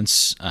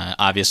influence.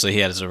 Obviously, he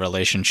has a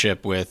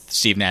relationship with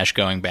Steve Nash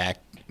going back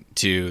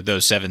to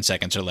those 7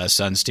 seconds or less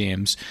Suns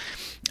teams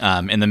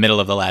in the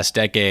middle of the last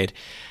decade.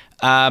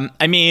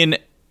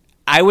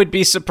 I would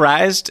be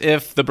surprised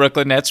if the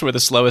Brooklyn Nets were the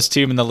slowest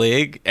team in the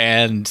league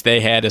and they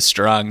had a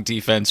strong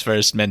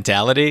defense-first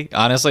mentality.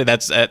 Honestly,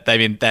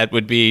 that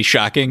would be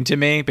shocking to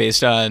me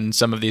based on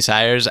some of these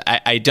hires.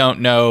 I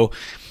don't know,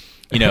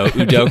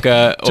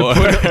 Udoka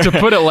or to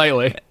put it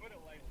lightly.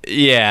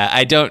 Yeah,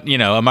 I don't,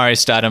 Amare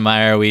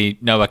Stoudemire, we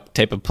know what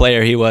type of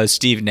player he was.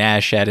 Steve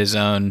Nash had his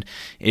own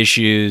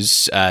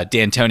issues.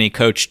 D'Antoni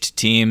coached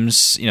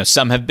teams.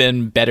 Some have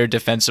been better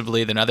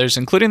defensively than others,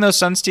 including those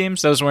Suns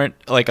teams. Those weren't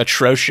like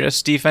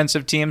atrocious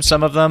defensive teams,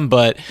 some of them,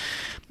 but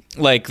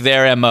like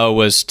their MO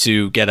was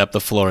to get up the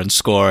floor and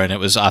score, and it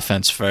was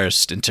offense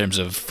first in terms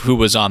of who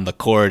was on the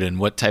court and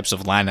what types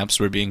of lineups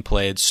were being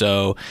played.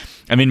 So,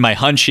 my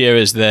hunch here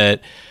is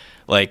that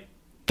like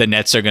the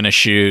Nets are going to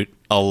shoot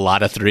a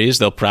lot of threes.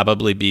 They'll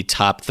probably be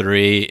top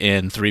 3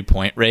 in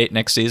 3-point rate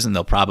next season.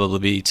 They'll probably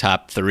be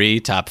top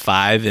 3, top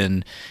 5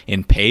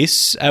 in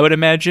pace, I would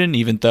imagine,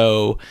 even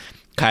though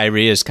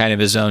Kyrie is kind of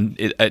his own,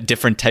 a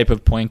different type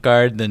of point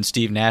guard than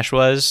Steve Nash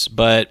was.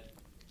 But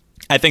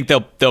I think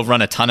they'll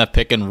run a ton of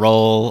pick and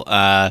roll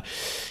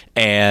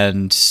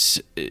and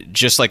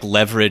just like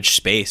leverage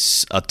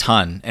space a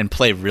ton and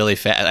play really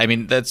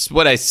fast. That's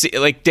what I see.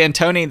 Like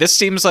D'Antoni, this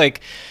seems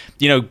like,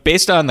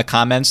 based on the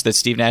comments that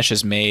Steve Nash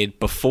has made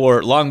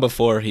long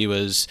before he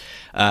was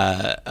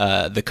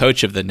the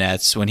coach of the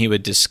Nets, when he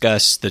would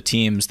discuss the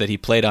teams that he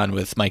played on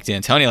with Mike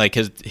D'Antoni, like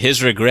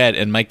his regret,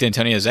 and Mike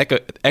D'Antoni has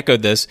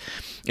echoed this,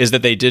 is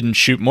that they didn't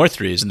shoot more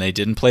threes and they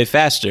didn't play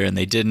faster and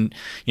they didn't,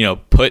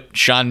 put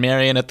Sean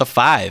Marion at the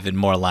 5 in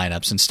more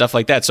lineups and stuff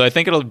like that. So I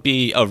think it'll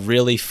be a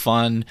really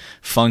fun,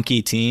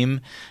 funky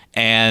team.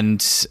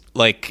 And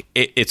like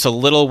it's a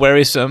little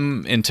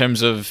worrisome in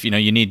terms of,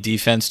 you need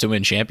defense to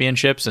win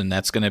championships, and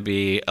that's going to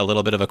be a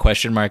little bit of a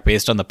question mark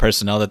based on the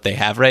personnel that they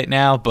have right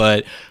now.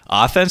 But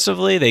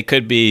offensively, they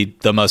could be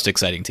the most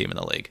exciting team in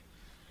the league.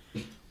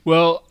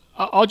 Well,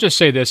 I'll just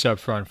say this up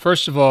front.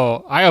 First of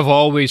all, I have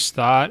always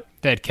thought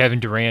that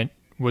Kevin Durant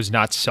was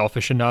not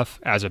selfish enough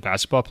as a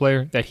basketball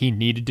player, that he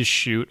needed to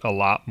shoot a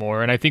lot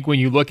more. And I think when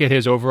you look at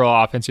his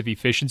overall offensive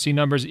efficiency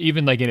numbers,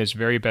 even like in his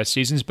very best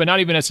seasons, but not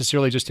even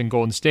necessarily just in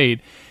Golden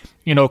State,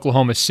 in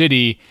Oklahoma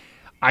City,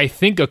 I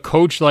think a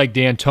coach like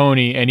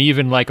D'Antoni and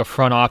even like a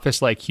front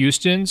office like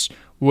Houston's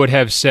would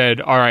have said,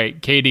 all right,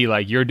 KD,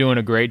 like you're doing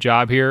a great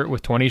job here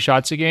with 20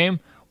 shots a game.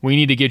 We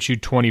need to get you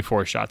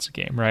 24 shots a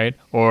game, right?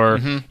 Or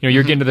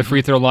you're getting to the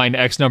free throw line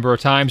X number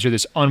of times. You're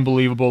this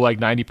unbelievable like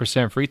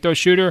 90% free throw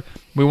shooter.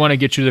 We want to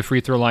get you to the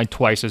free throw line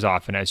twice as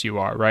often as you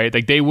are, right?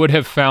 Like they would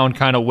have found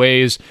kind of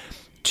ways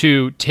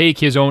to take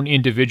his own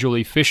individual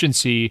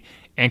efficiency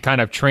and kind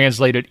of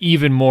translate it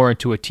even more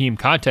into a team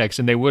context.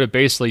 And they would have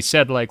basically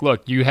said, like,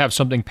 look, you have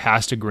something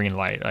past a green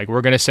light. Like,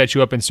 we're going to set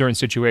you up in certain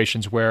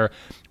situations where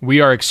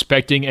we are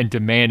expecting and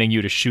demanding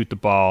you to shoot the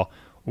ball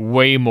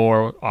way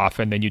more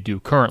often than you do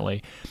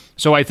currently.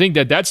 So I think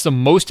that that's the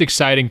most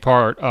exciting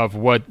part of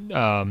what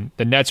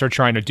the Nets are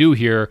trying to do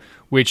here,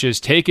 which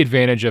is take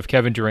advantage of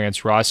Kevin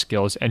Durant's raw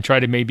skills and try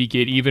to maybe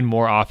get even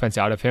more offense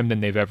out of him than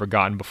they've ever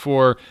gotten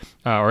before,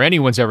 or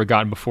anyone's ever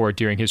gotten before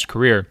during his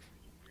career.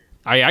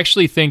 I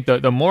actually think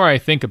that the more I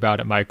think about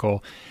it,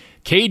 Michael,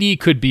 KD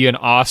could be an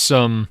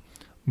awesome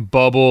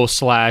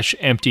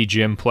bubble/empty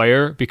gym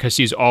player because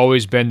he's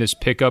always been this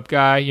pickup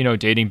guy,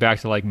 dating back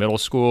to like middle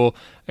school,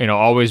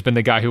 always been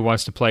the guy who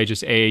wants to play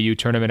just AAU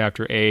tournament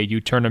after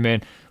AAU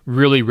tournament,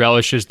 really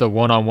relishes the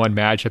one-on-one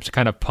matchups,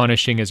 kind of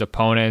punishing his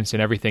opponents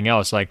and everything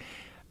else. Like,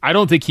 I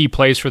don't think he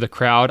plays for the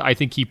crowd. I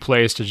think he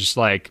plays to just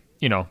like,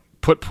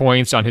 put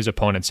points on his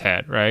opponent's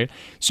head, right?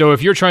 So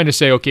if you're trying to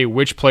say, okay,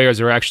 which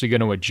players are actually going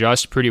to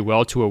adjust pretty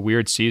well to a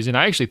weird season,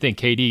 I actually think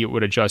KD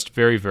would adjust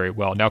very, very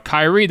well. Now,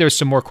 Kyrie, there's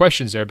some more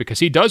questions there because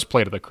he does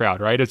play to the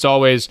crowd, right? It's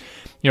always,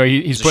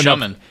 he's putting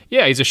showman.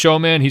 He's a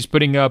showman. He's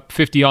putting up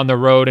 50 on the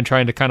road and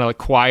trying to kind of like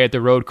quiet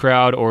the road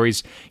crowd, or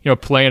he's,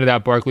 playing to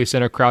that Barclays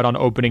Center crowd on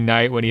opening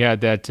night when he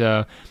had that,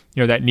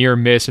 that near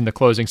miss in the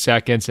closing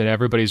seconds and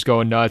everybody's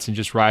going nuts and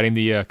just riding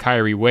the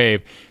Kyrie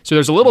wave. So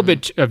there's a little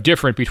bit of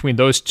different between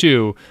those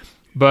two.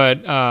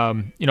 But,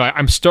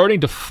 I'm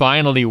starting to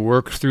finally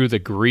work through the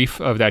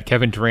grief of that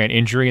Kevin Durant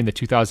injury in the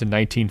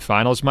 2019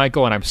 finals,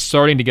 Michael, and I'm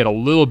starting to get a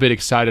little bit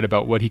excited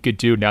about what he could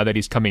do now that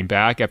he's coming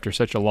back after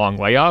such a long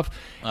layoff.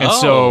 And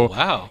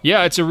wow.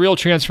 Yeah, it's a real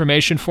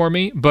transformation for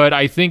me. But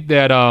I think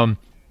that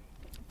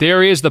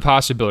there is the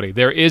possibility.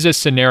 There is a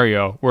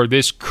scenario where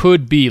this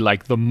could be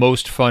like the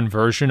most fun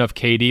version of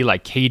KD,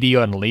 like KD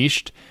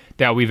Unleashed,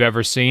 that we've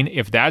ever seen.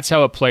 If that's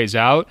how it plays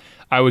out,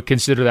 I would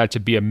consider that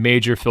to be a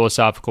major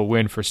philosophical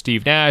win for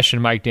Steve Nash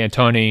and Mike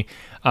D'Antoni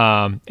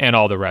and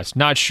all the rest.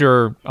 Not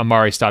sure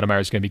Amari Stoudemire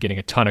is going to be getting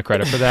a ton of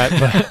credit for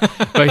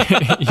that,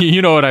 but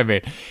you know what I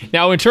mean.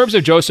 Now, in terms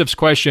of Joseph's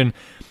question,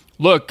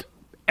 look,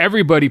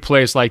 everybody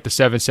plays like the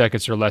 7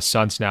 seconds or less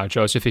Suns now,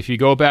 Joseph. If you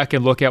go back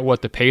and look at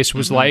what the pace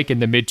was like in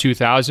the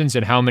mid-2000s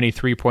and how many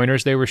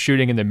three-pointers they were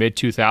shooting in the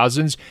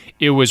mid-2000s,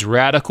 it was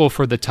radical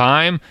for the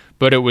time,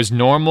 but it was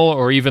normal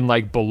or even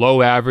like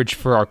below average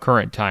for our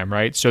current time,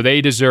 right? So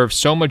they deserve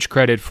so much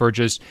credit for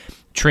just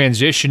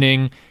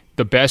transitioning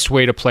the best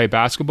way to play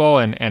basketball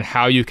and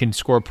how you can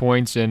score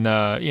points and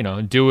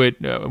do it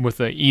with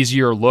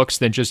easier looks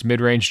than just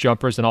mid-range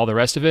jumpers and all the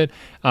rest of it.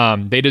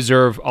 They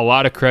deserve a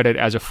lot of credit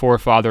as a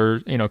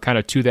forefather, kind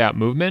of to that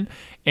movement.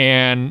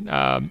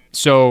 And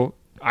so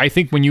I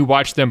think when you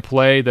watch them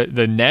play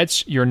the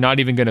Nets, you're not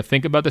even going to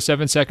think about the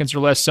 7 seconds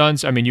or less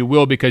Suns. I mean, you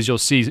will because you'll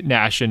see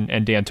Nash and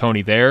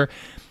D'Antoni there.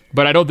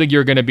 But I don't think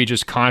you're going to be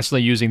just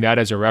constantly using that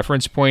as a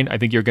reference point. I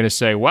think you're going to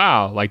say,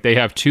 wow, like they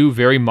have two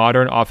very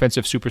modern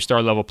offensive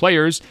superstar level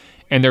players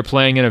and they're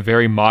playing in a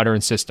very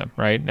modern system,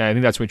 right? And I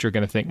think that's what you're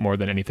going to think more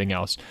than anything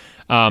else.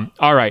 All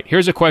right,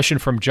 here's a question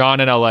from John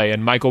in LA.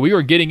 And Michael, we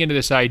were getting into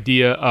this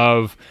idea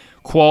of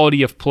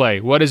quality of play.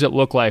 What does it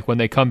look like when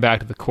they come back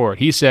to the court?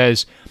 He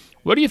says,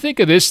 what do you think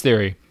of this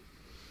theory?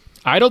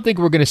 I don't think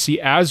we're going to see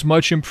as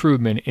much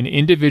improvement in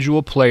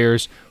individual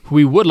players who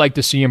we would like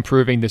to see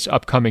improving this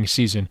upcoming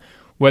season,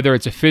 whether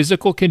it's a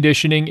physical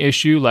conditioning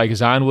issue like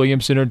Zion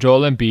Williamson or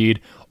Joel Embiid,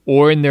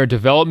 or in their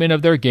development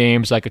of their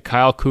games like a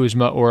Kyle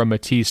Kuzma or a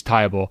Matisse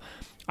Thybulle.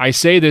 I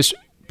say this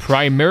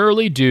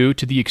primarily due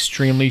to the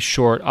extremely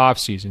short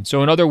offseason.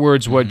 So in other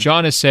words, what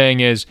John is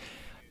saying is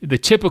the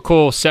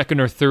typical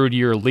second or third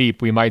year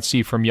leap we might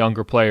see from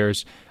younger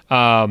players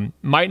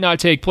might not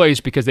take place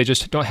because they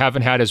just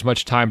haven't had as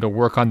much time to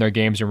work on their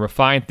games and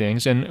refine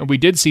things. And we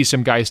did see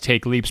some guys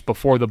take leaps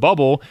before the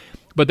bubble,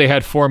 but they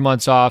had 4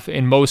 months off.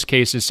 In most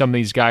cases, some of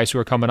these guys who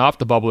are coming off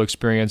the bubble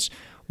experience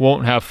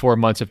won't have 4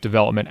 months of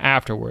development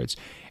afterwards.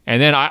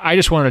 And then I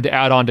just wanted to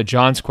add on to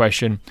John's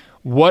question,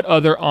 what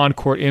other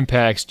on-court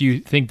impacts do you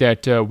think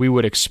that we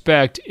would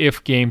expect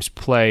if games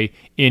play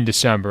in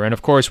December? And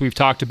of course, we've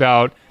talked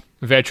about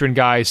veteran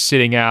guys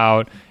sitting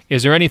out.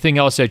 Is there anything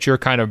else that you're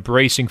kind of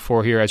bracing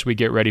for here as we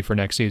get ready for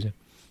next season?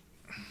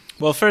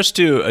 Well, first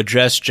to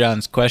address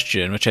John's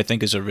question, which I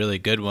think is a really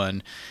good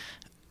one.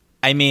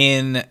 I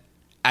mean,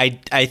 I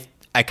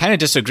kind of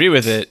disagree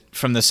with it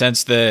from the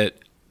sense that,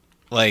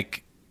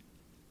 like,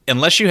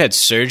 unless you had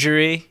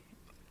surgery,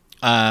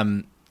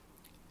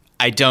 I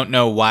I don't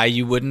know why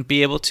you wouldn't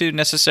be able to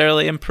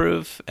necessarily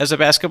improve as a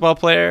basketball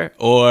player,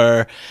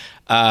 or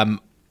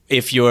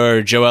if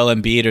you're Joel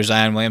Embiid or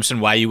Zion Williamson,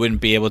 why you wouldn't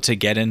be able to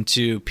get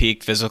into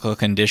peak physical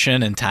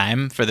condition in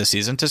time for the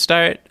season to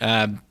start.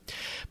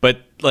 But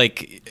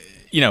like,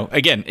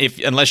 again,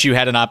 unless you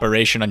had an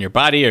operation on your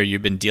body or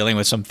you've been dealing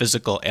with some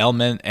physical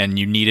ailment and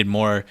you needed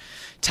more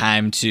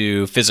time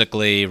to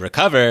physically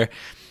recover,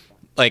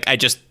 like, I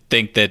just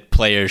think that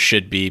players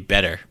should be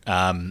better.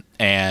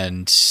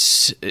 And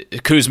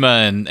Kuzma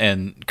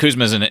and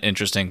Kuzma's an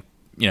interesting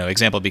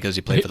example because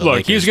he played for the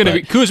Lakers.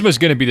 Kuzma's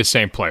going to be the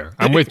same player.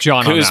 I'm with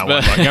John on that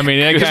one. Like, I mean,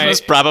 that Kuzma's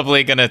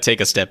probably going to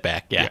take a step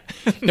back. Yeah.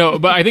 No,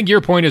 but I think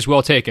your point is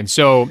well taken.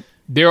 So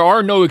there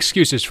are no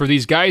excuses for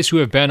these guys who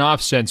have been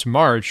off since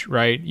March,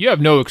 right? You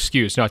have no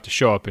excuse not to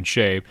show up and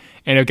shave.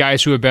 And if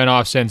guys who have been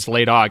off since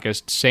late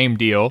August, same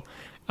deal.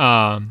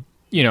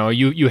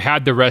 You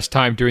had the rest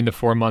time during the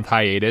 4-month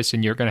hiatus,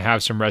 and you're going to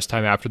have some rest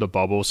time after the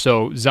bubble.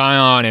 So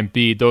Zion and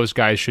Embiid, those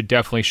guys should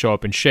definitely show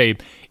up in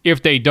shape.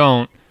 If they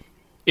don't,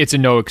 it's a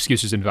no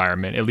excuses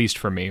environment, at least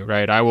for me,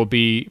 right? I will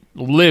be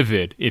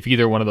livid if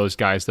either one of those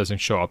guys doesn't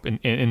show up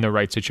in the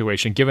right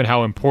situation, given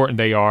how important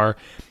they are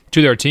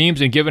to their teams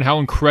and given how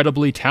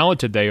incredibly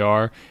talented they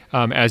are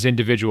as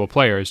individual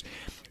players.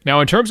 Now,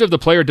 in terms of the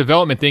player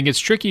development thing, it's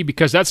tricky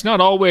because that's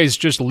not always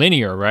just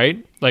linear,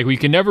 right? Like, we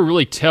can never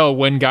really tell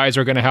when guys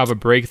are going to have a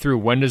breakthrough,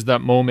 when does that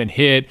moment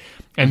hit,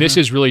 and this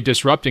is really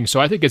disrupting. So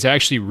I think it's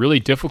actually really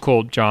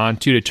difficult, John,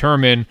 to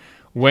determine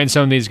when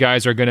some of these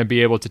guys are going to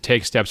be able to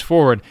take steps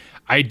forward.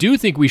 I do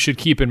think we should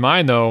keep in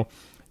mind, though,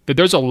 that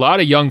there's a lot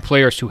of young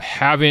players who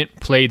haven't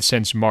played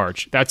since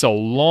March. That's a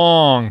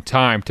long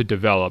time to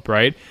develop,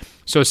 right?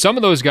 So some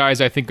of those guys,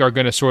 I think, are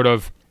going to sort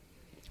of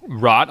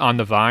rot on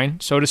the vine,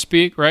 so to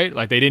speak, right?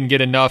 Like, they didn't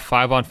get enough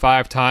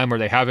 5-on-5 time, or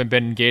they haven't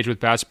been engaged with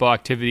basketball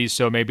activities,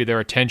 so maybe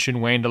their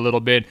attention waned a little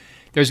bit.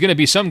 There's going to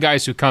be some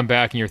guys who come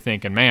back and you're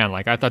thinking, man,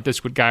 like, I thought this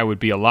guy would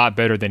be a lot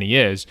better than he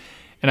is.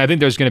 And I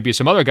think there's going to be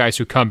some other guys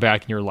who come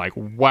back and you're like,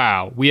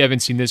 wow, we haven't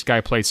seen this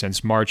guy play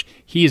since March.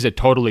 He's a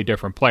totally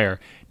different player.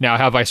 Now,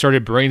 have I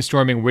started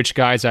brainstorming which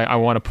guys I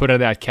want to put in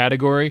that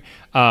category?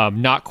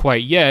 Not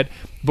quite yet.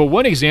 But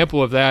one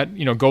example of that,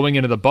 going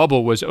into the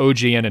bubble was OG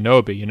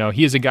Anunoby.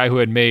 He is a guy who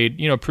had made,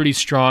 pretty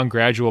strong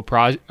gradual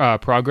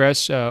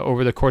progress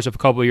over the course of a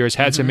couple of years,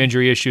 had some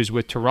injury issues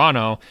with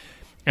Toronto.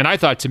 And I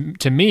thought,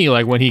 to me,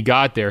 like, when he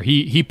got there,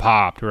 he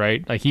popped,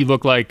 right? Like, he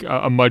looked like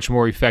a much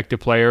more effective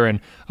player. And,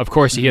 of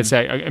course, he hits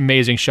that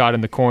amazing shot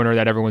in the corner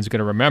that everyone's going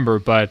to remember.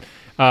 But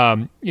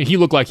he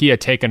looked like he had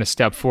taken a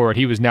step forward.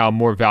 He was now a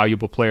more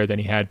valuable player than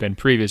he had been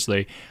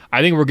previously.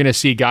 I think we're going to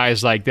see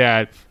guys like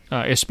that,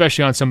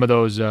 especially on some of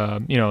those,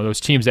 those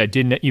teams that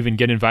didn't even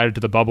get invited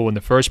to the bubble in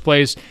the first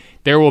place.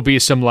 There will be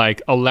some,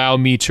 like, allow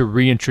me to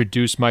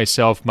reintroduce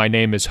myself, my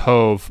name is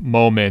Hove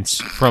moments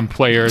from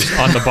players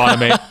on the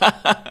bottom eight.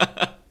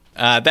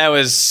 That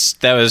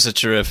was a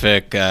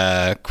terrific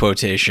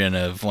quotation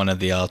of one of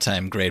the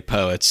all-time great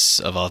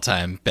poets of all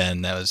time,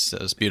 Ben. That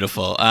was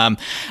beautiful.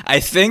 I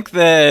think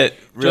that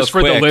just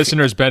for the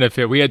listeners'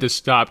 benefit, we had to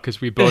stop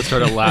because we both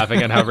started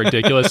laughing at how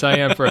ridiculous I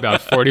am for about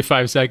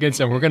 45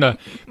 seconds, and we're gonna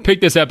pick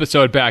this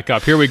episode back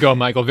up. Here we go,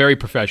 Michael. Very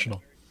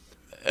professional.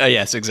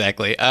 Yes,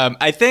 exactly.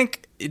 I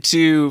think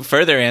to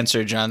further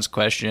answer John's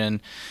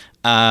question,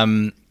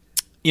 one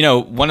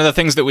of the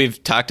things that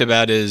we've talked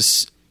about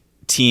is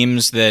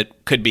teams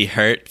that could be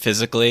hurt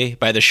physically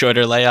by the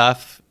shorter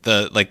layoff,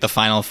 the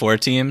Final Four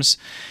teams.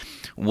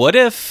 What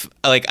if,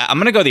 I'm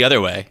going to go the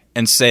other way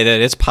and say that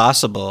it's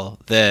possible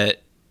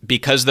that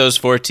because those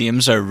 4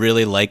 teams are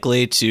really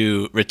likely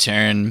to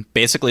return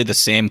basically the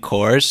same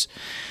cores,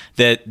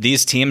 that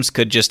these teams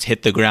could just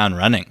hit the ground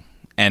running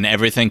and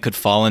everything could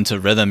fall into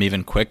rhythm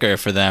even quicker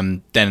for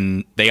them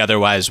than they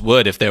otherwise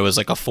would if there was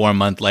like a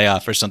 4-month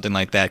layoff or something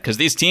like that. Because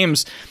these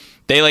teams,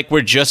 they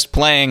were just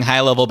playing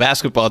high-level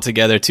basketball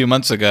together 2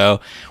 months ago.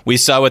 We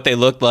saw what they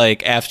looked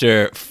like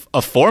after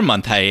a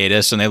 4-month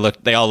hiatus, and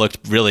they all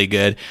looked really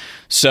good.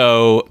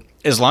 So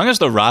as long as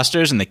the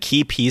rosters and the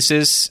key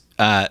pieces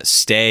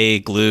stay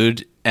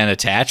glued and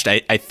attached,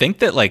 I think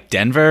that like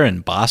Denver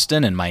and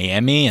Boston and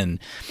Miami and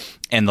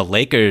the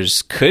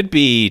Lakers could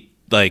be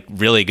like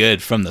really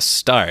good from the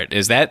start.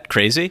 Is that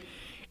crazy?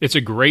 It's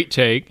a great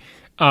take.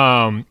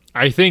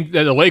 I think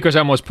that the Lakers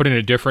almost put in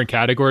a different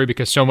category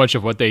because so much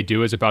of what they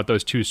do is about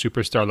those 2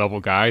 superstar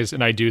level guys.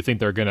 And I do think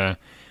they're going to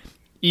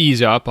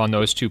ease up on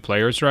those 2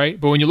 players,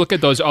 right? But when you look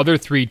at those other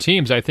 3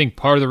 teams, I think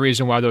part of the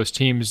reason why those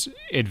teams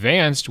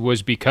advanced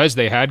was because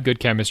they had good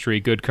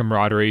chemistry, good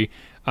camaraderie,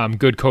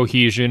 good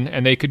cohesion,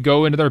 and they could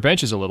go into their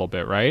benches a little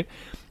bit, right?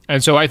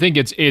 And so I think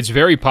it's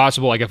very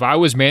possible. Like, if I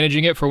was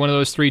managing it for one of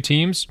those 3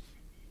 teams,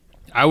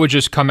 I would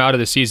just come out of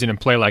the season and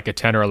play like a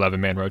 10 or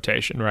 11 man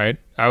rotation, right?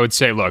 I would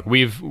say, look,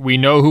 we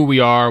know who we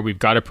are. We've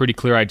got a pretty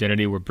clear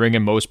identity. We're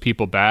bringing most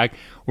people back.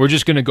 We're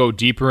just going to go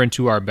deeper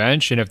into our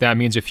bench. And if that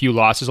means a few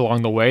losses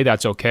along the way,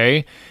 that's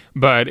okay.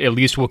 But at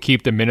least we'll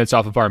keep the minutes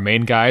off of our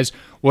main guys.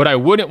 What I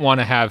wouldn't want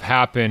to have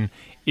happen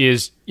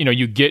is,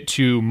 you get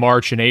to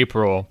March and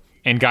April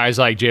and guys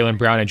like Jaylen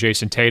Brown and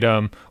Jason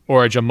Tatum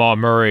or Jamal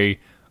Murray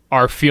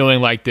are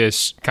feeling like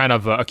this kind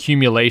of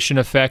accumulation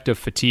effect of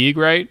fatigue,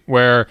 right?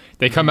 Where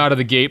they come out of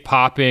the gate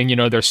popping,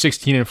 they're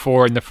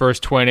 16-4 in the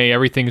first 20,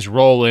 everything's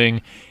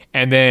rolling.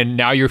 And then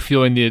now you're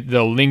feeling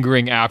the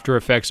lingering after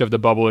effects of the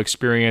bubble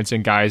experience,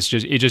 and guys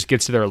it just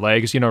gets to their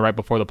legs, right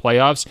before the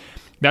playoffs.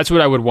 That's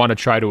what I would want to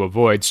try to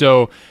avoid.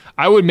 So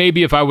I would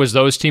maybe, if I was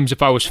those teams,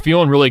 if I was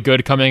feeling really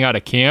good coming out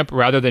of camp,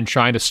 rather than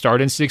trying to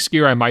start in 6th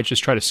gear, I might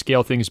just try to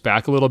scale things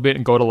back a little bit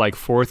and go to like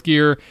 4th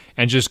gear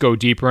and just go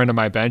deeper into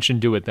my bench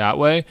and do it that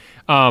way.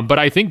 But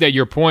I think that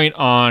your point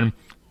on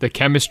the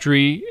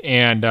chemistry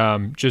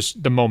and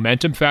just the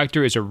momentum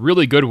factor is a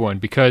really good one,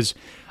 because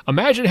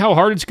imagine how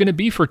hard it's going to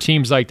be for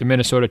teams like the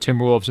Minnesota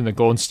Timberwolves and the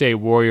Golden State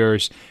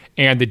Warriors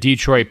and the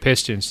Detroit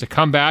Pistons to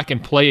come back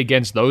and play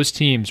against those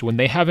teams when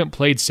they haven't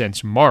played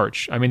since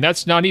March. I mean,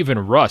 that's not even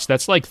rust.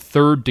 That's like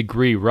 3rd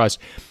degree rust.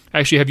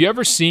 Actually, have you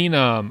ever seen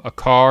a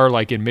car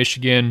like in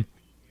Michigan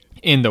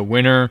in the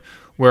winter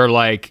where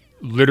like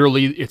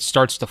literally it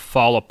starts to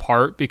fall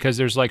apart because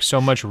there's like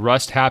so much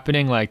rust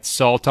happening, like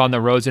salt on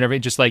the roads and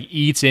everything just like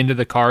eats into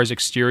the car's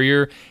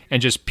exterior,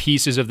 and just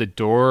pieces of the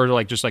door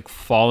like just like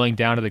falling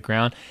down to the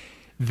ground?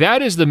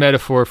 That is the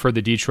metaphor for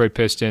the Detroit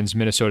Pistons,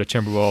 Minnesota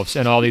Timberwolves,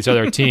 and all these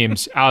other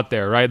teams out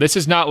there, right? This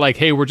is not like,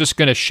 hey, we're just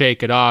going to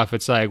shake it off.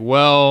 It's like,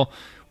 well,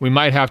 we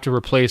might have to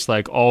replace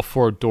like all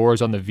 4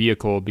 doors on the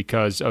vehicle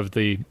because of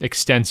the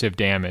extensive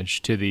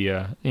damage to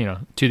the,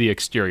 to the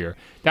exterior.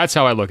 That's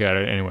how I look at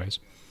it anyways.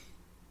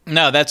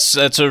 No, that's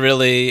a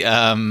really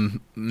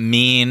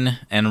mean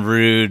and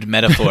rude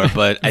metaphor,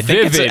 but I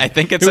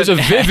think it was a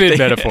vivid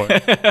metaphor.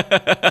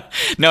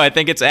 No, I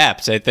think it's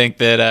apt. I think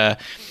that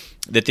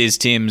these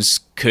teams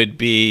could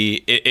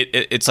be.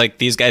 It's like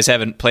these guys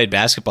haven't played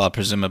basketball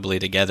presumably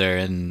together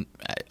in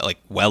like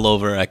well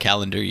over a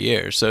calendar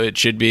year, so it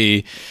should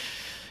be.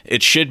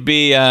 It should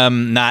be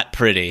not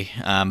pretty,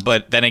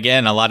 but then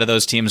again, a lot of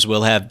those teams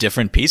will have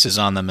different pieces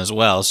on them as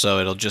well, so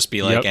it'll just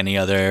be like any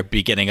other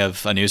beginning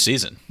of a new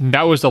season.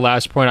 That was the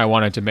last point I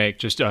wanted to make,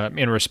 just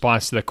in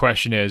response to the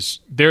question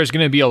is, there's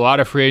going to be a lot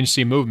of free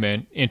agency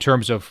movement in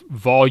terms of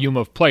volume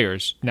of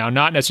players. Now,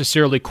 not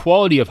necessarily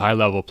quality of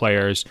high-level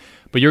players,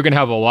 but you're going to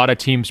have a lot of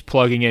teams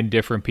plugging in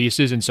different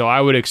pieces, and so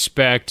I would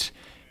expect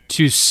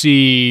to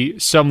see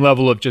some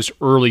level of just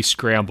early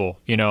scramble.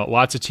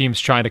 Lots of teams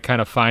trying to kind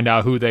of find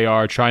out who they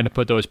are, trying to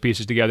put those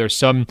pieces together.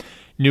 Some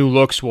new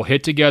looks will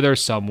hit together,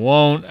 some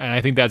won't. And I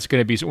think that's going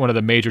to be one of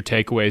the major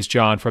takeaways,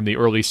 John, from the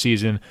early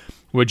season,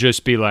 would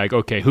just be like,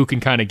 okay, who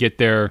can kind of get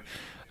their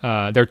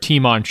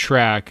team on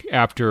track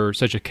after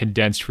such a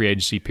condensed free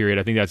agency period.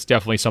 I think that's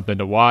definitely something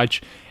to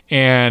watch.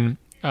 And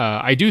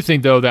I do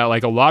think, though, that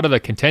like a lot of the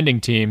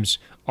contending teams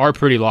are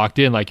pretty locked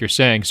in, like you're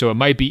saying. So it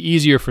might be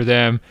easier for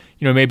them.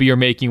 Maybe you're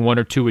making 1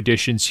 or 2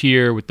 additions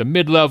here with the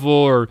mid-level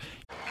or...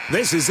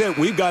 This is it.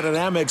 We've got an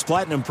Amex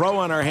Platinum Pro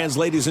on our hands,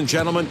 ladies and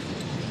gentlemen.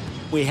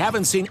 We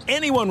haven't seen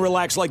anyone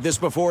relax like this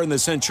before in the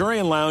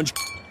Centurion Lounge.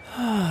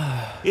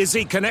 Is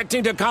he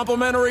connecting to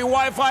complimentary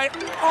Wi-Fi?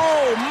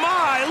 Oh,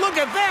 my! Look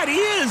at that! He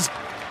is!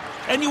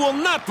 And you will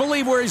not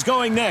believe where he's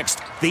going next.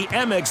 The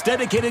Amex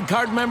dedicated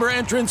card member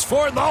entrance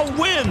for the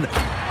win.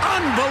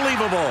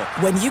 Unbelievable.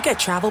 When you get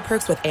travel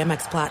perks with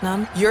Amex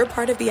Platinum, you're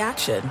part of the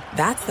action.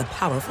 That's the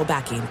powerful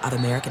backing of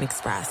American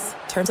Express.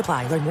 Terms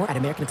apply. Learn more at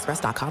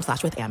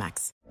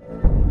americanexpress.com/withAmex.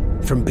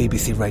 From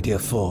BBC Radio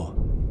 4,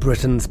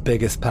 Britain's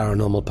biggest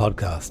paranormal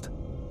podcast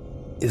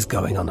is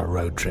going on a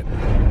road trip.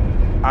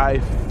 I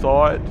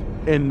thought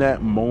in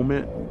that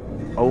moment,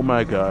 oh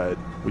my God,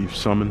 we've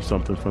summoned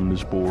something from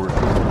this board.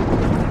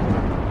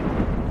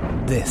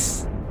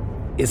 This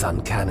is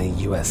Uncanny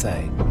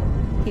USA.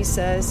 He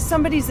says,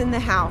 somebody's in the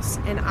house,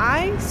 and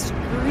I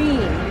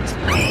screamed.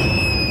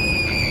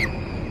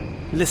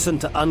 Listen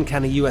to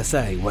Uncanny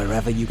USA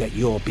wherever you get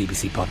your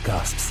BBC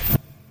podcasts,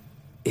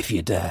 if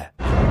you dare.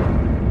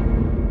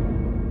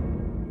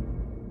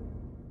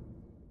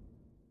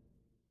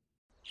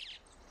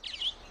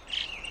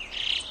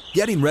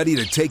 Getting ready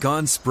to take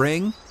on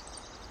spring?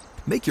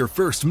 Make your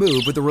first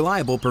move with the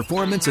reliable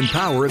performance and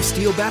power of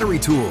Steel battery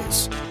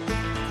tools.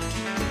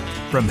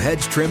 From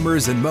hedge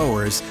trimmers and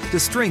mowers to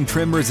string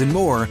trimmers and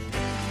more,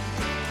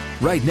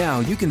 right now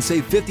you can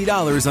save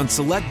 $50 on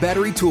select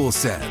battery tool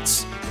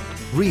sets.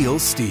 Real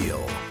Steel.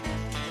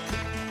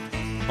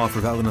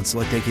 Offer valid on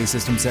select AK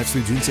system sets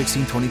through June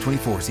 16,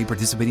 2024. See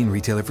participating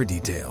retailer for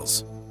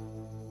details.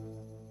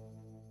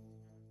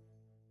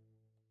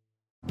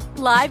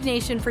 Live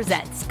Nation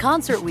presents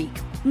Concert Week.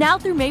 Now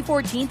through May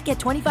 14th, get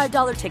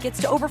 $25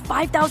 tickets to over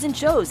 5,000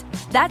 shows.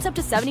 That's up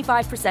to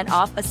 75%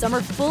 off a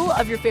summer full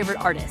of your favorite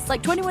artists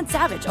like 21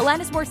 Savage,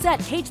 Alanis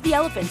Morissette, Cage the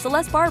Elephant,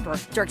 Celeste Barber,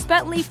 Dierks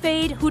Bentley,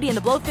 Fade, Hootie and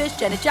the Blowfish,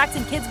 Janet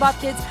Jackson, Kidz Bop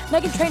Kids,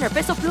 Meghan Trainor,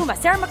 Bissell Pluma,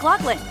 Sarah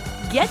McLachlan.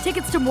 Get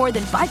tickets to more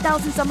than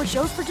 5,000 summer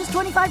shows for just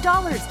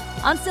 $25.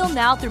 Until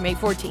now through May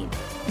 14th.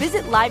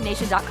 Visit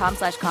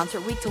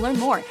LiveNation.com/Concert Week to learn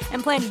more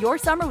and plan your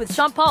summer with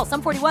Sean Paul, Sum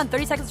 41,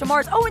 30 Seconds to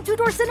Mars, and Two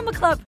Door Cinema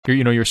Club.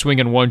 You're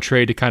swinging one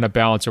trade to kind of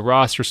balance a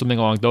roster, something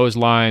along those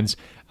lines.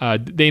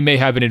 They may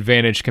have an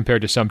advantage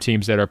compared to some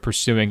teams that are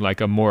pursuing like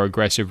a more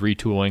aggressive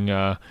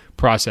retooling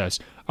process.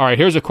 All right,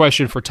 here's a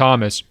question for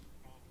Thomas.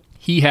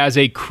 He has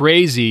a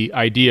crazy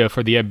idea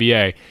for the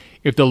NBA.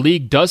 If the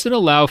league doesn't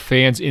allow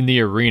fans in the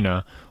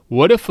arena,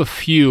 what if a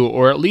few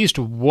or at least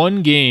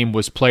one game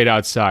was played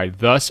outside,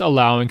 thus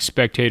allowing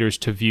spectators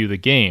to view the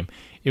game?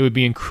 It would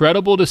be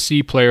incredible to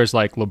see players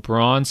like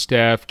LeBron,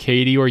 Steph,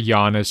 KD, or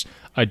Giannis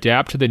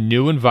adapt to the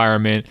new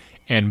environment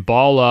and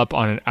ball up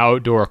on an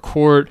outdoor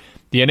court.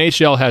 The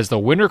NHL has the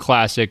Winter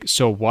Classic,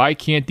 so why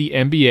can't the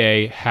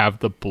NBA have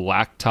the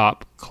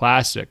Blacktop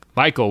Classic?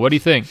 Michael, what do you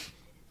think?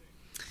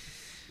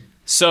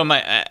 So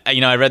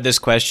I read this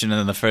question, and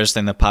then the first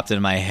thing that popped into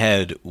my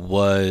head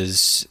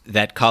was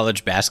that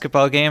college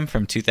basketball game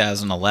from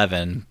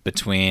 2011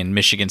 between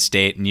Michigan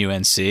State and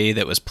UNC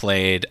that was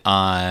played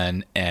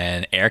on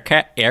an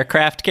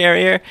aircraft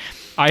carrier.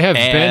 I have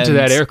been to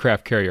that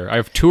aircraft carrier.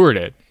 I've toured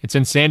it. It's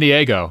in San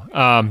Diego.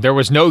 There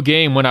was no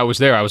game when I was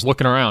there. I was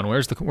looking around.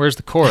 Where's the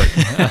court?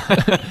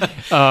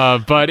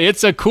 But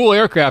it's a cool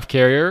aircraft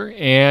carrier,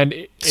 and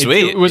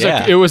it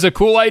was a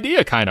cool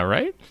idea, kind of,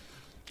 right?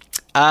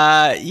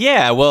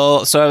 Yeah,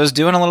 well, so I was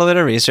doing a little bit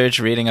of research,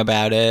 reading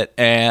about it,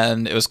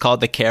 and it was called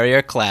the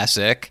Carrier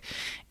Classic,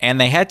 and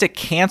they had to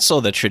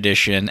cancel the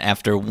tradition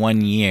after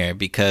 1 year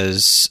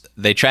because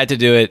they tried to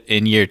do it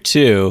in year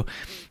 2,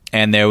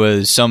 and there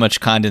was so much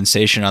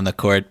condensation on the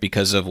court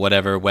because of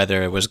whatever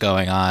weather was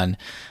going on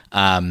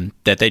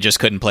that they just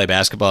couldn't play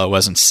basketball. It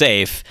wasn't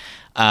safe.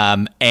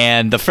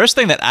 And the first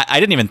thing that I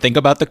didn't even think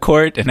about the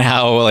court and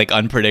how like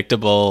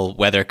unpredictable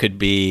weather could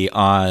be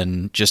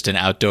on just an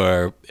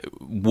outdoor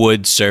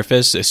wood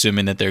surface,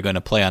 assuming that they're going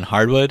to play on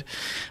hardwood.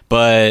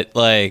 But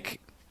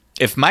like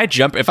if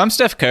I'm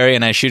Steph Curry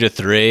and I shoot a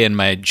 3 and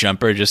my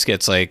jumper just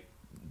gets like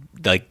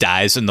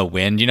dies in the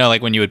wind,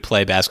 like when you would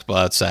play basketball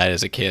outside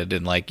as a kid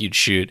and like you'd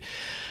shoot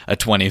a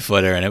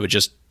 20-footer and it would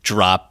just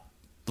drop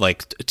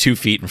like 2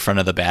 feet in front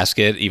of the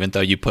basket, even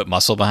though you put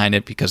muscle behind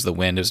it because the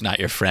wind is not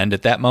your friend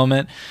at that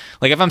moment.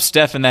 Like if I'm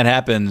Steph and that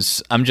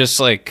happens, I'm just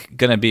like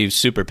gonna be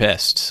super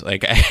pissed.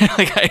 Like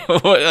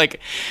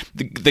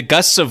the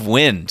gusts of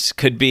wind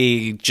could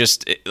be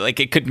just like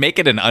it could make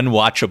it an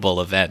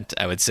unwatchable event,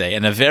 I would say,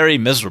 and a very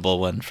miserable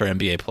one for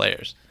NBA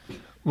players.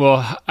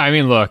 Well, I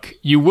mean, look,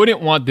 you wouldn't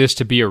want this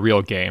to be a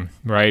real game,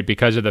 right?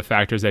 Because of the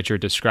factors that you're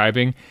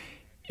describing.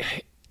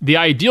 The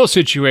ideal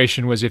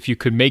situation was if you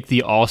could make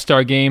the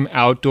All-Star game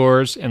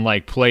outdoors and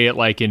like play it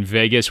like in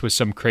Vegas with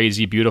some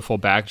crazy, beautiful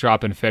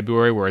backdrop in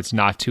February where it's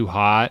not too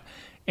hot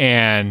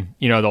and,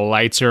 the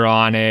lights are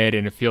on it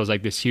and it feels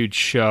like this huge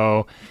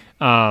show.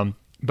 But,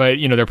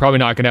 they're probably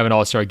not going to have an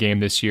All-Star game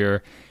this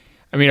year.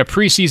 I mean, a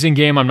preseason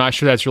game, I'm not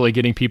sure that's really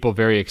getting people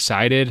very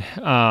excited,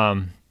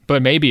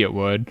 but maybe it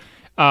would.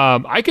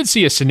 I could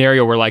see a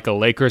scenario where like a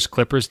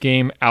Lakers-Clippers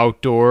game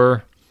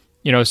outdoor,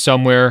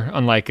 somewhere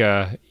on like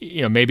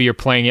maybe you're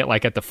playing it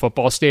like at the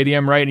football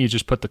stadium, right? And you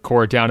just put the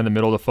court down in the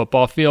middle of the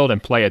football field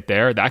and play it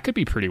there. That could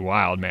be pretty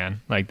wild, man.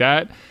 Like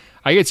that,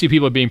 I could see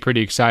people being pretty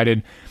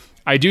excited.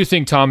 I do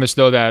think, Thomas,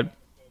 though, that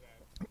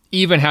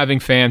even having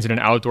fans in an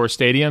outdoor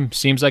stadium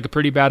seems like a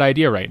pretty bad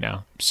idea right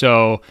now.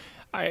 So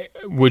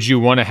would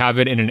you want to have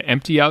it in an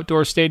empty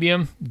outdoor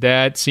stadium?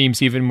 That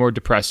seems even more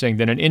depressing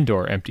than an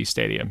indoor empty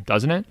stadium,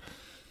 doesn't it?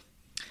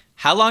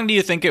 How long do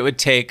you think it would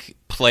take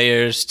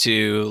players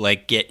to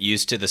like get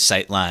used to the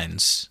sight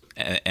lines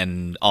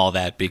and all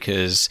that?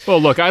 Because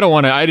look, I didn't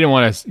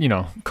want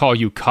to call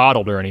you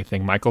coddled or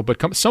anything, Michael,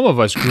 but some of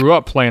us grew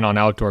up playing on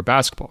outdoor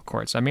basketball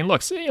courts. I mean,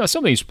 look, some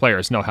of these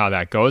players know how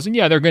that goes, and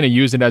yeah, they're going to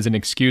use it as an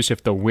excuse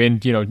if the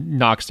wind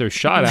knocks their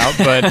shot out,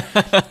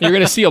 but you're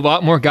going to see a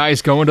lot more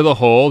guys going to the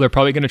hole. They're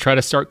probably going to try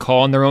to start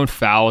calling their own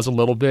fouls a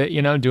little bit,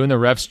 doing the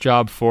ref's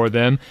job for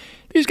them.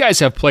 These guys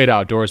have played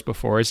outdoors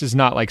before. This is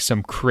not like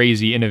some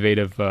crazy,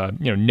 innovative,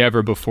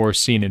 never before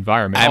seen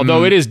environment.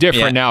 Although it is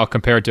different now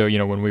compared to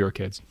when we were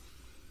kids.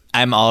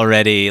 I'm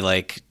already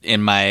like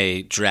in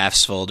my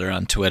drafts folder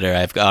on Twitter.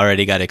 I've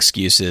already got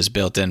excuses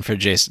built in for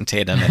Jason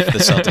Tatum if the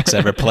Celtics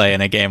ever play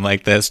in a game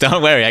like this.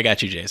 Don't worry, I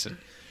got you, Jason.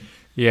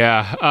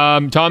 Yeah,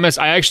 Thomas,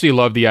 I actually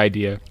love the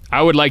idea.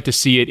 I would like to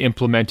see it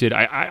implemented.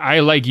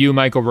 I like you,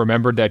 Michael,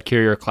 remembered that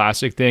Carrier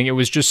Classic thing. It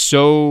was just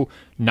so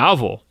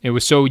novel. It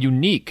was so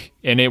unique,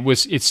 and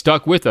it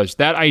stuck with us.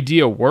 That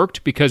idea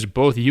worked because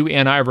both you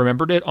and I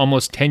remembered it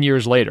almost 10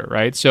 years later,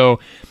 right? So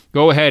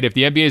go ahead. If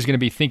the NBA is going to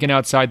be thinking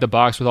outside the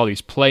box with all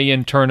these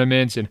play-in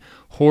tournaments and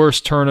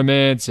horse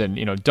tournaments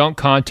and dunk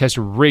contest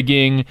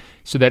rigging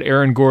so that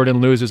Aaron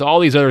Gordon loses, all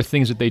these other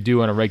things that they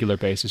do on a regular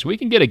basis, we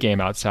can get a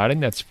game outside,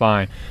 and that's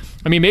fine.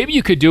 I mean, maybe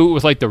you could do it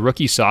with like the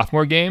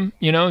rookie-sophomore game,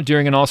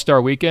 during an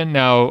All-Star weekend.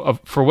 Now,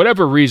 for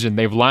whatever reason,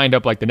 they've lined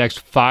up like the next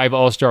 5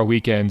 All-Star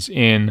weekends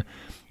in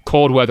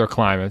cold weather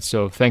climates,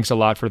 so thanks a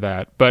lot for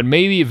that. But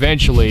maybe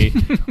eventually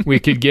we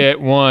could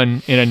get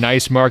one in a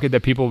nice market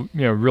that people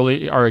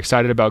really are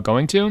excited about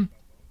going to.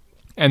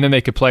 and then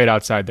they could play it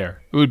outside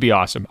there. It would be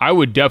awesome. I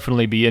would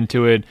definitely be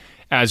into it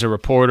as a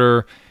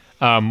reporter.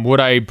 Would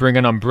I bring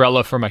an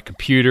umbrella for my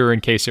computer in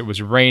case it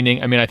was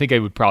raining? I mean, I think it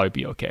would probably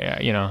be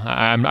okay.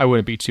 I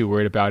wouldn't be too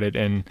worried about it.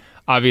 And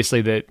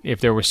obviously that if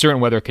there were certain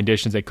weather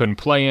conditions they couldn't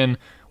play in,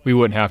 we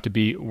wouldn't have to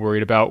be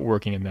worried about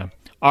working in them.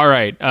 All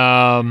right.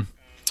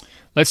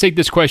 Let's take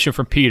this question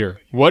from Peter.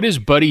 What is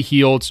Buddy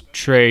Hield's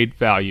trade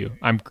value?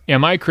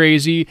 Am I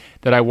crazy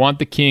that I want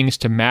the Kings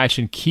to match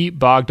and keep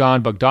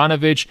Bogdan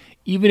Bogdanovic,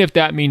 even if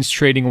that means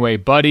trading away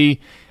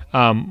Buddy?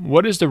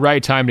 What is the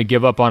right time to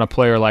give up on a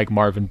player like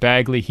Marvin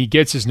Bagley? He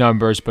gets his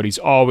numbers, but he's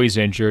always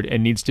injured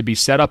and needs to be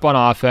set up on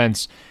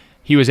offense.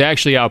 He was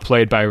actually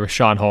outplayed by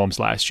Richaun Holmes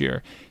last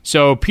year.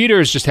 So Peter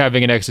is just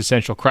having an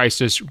existential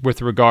crisis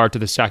with regard to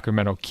the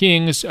Sacramento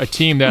Kings, a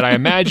team that I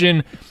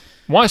imagine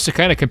wants to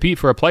kind of compete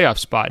for a playoff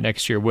spot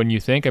next year, wouldn't you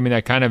think? I mean,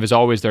 that kind of is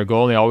always their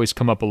goal, and they always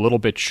come up a little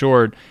bit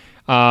short.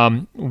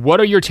 What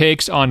are your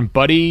takes on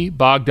Buddy,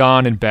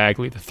 Bogdan, and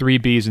Bagley, the three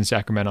Bs in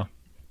Sacramento?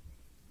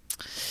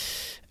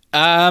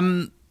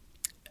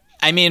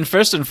 I mean,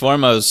 first and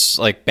foremost,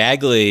 like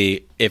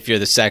Bagley, if you're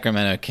the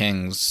Sacramento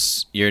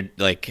Kings, you're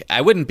like,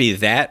 I wouldn't be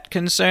that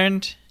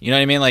concerned. You know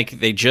what I mean? Like,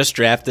 they just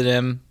drafted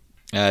him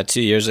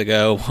 2 years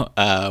ago,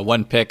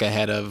 one pick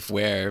ahead of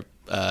where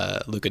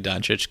Luka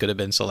Doncic could have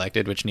been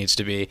selected, which needs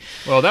to be.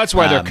 Well, that's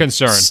why they're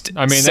concerned.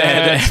 I mean,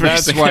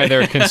 that's why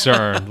they're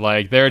concerned.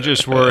 Like, they're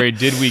just worried,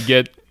 did we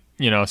get,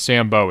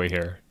 Sam Bowie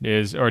here?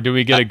 Or do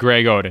we get a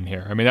Greg Oden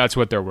here? I mean, that's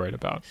what they're worried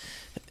about.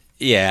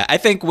 Yeah, I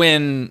think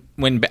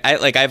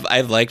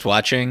I've liked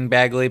watching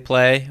Bagley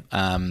play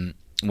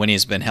when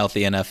he's been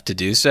healthy enough to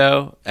do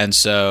so, and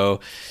so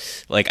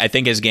I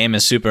think his game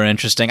is super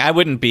interesting. I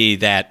wouldn't be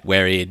that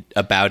worried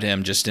about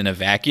him just in a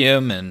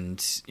vacuum,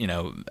 and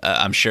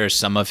I'm sure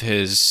some of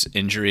his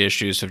injury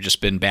issues have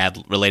just been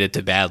related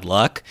to bad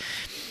luck.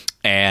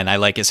 And I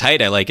like his height.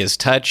 I like his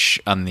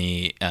touch on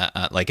the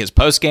like his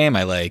post game.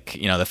 I like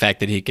the fact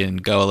that he can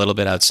go a little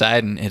bit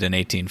outside and hit an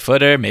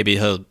 18-footer. Maybe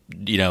he'll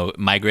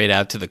migrate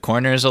out to the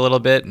corners a little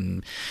bit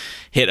and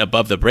hit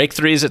above the break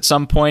threes at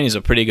some point. He's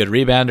a pretty good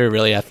rebounder,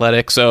 really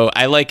athletic. So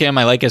I like him.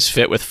 I like his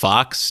fit with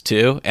Fox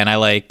too. And I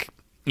like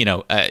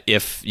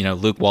if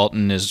Luke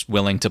Walton is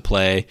willing to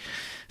play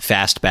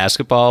fast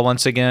basketball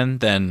once again,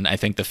 then I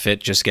think the fit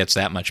just gets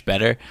that much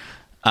better.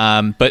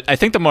 But I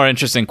think the more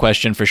interesting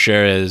question for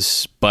sure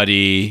is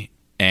Buddy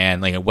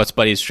and what's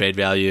Buddy's trade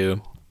value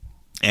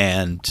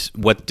and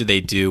what do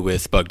they do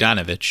with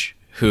Bogdanovic,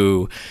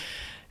 who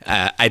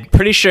I'm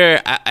pretty sure,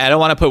 I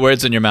don't want to put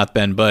words in your mouth,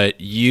 Ben, but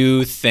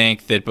you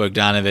think that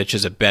Bogdanovic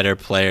is a better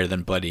player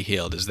than Buddy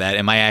Hield.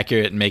 Am I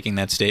accurate in making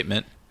that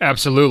statement?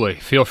 Absolutely.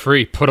 Feel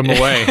free. Put him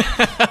away.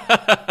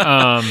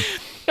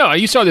 No,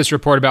 you saw this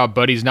report about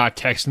Buddy's not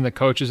texting the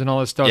coaches and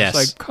all this stuff. Yes.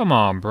 It's like, come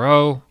on,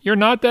 bro. You're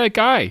not that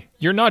guy.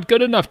 You're not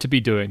good enough to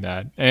be doing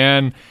that.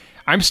 And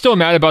I'm still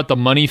mad about the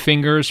money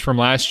fingers from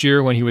last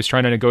year when he was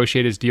trying to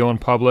negotiate his deal in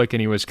public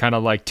and he was kind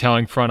of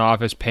telling front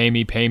office, pay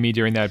me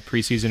during that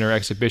preseason or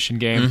exhibition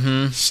game.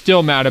 Mm-hmm.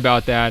 Still mad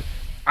about that.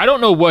 I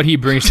don't know what he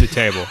brings to the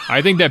table.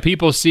 I think that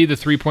people see the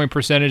 3-point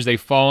percentage, they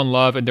fall in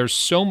love, and there's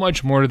so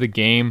much more to the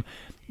game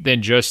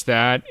than just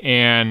that.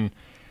 And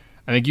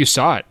I think you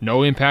saw it.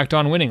 No impact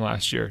on winning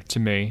last year to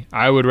me.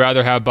 I would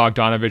rather have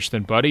Bogdanovic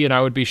than Buddy, and I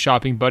would be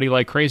shopping Buddy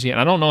like crazy. And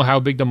I don't know how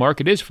big the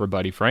market is for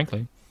Buddy,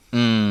 frankly.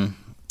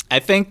 I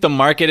think the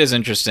market is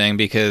interesting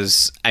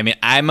because,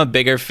 I'm a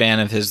bigger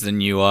fan of his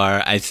than you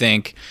are. I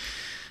think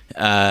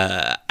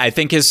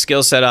his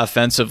skill set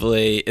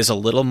offensively is a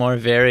little more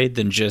varied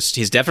than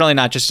he's definitely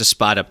not just a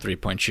spot up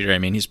 3-point shooter.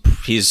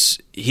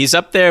 He's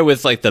up there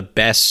with the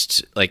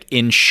best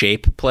in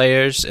shape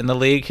players in the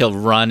league. He'll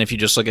run, if you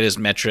just look at his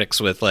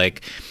metrics, with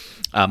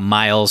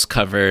miles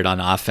covered on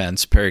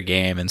offense per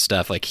game and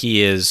stuff.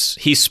 He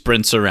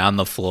sprints around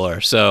the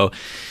floor. So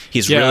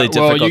he's really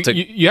difficult to...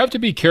 You have to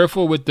be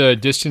careful with the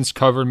distance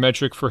covered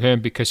metric for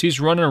him because he's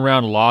running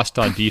around lost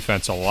on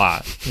defense a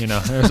lot.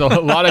 There's a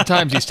lot of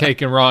times he's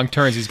taking wrong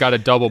turns. He's got to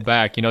double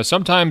back.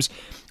 Sometimes,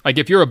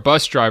 if you're a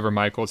bus driver,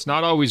 Michael, it's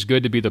not always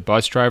good to be the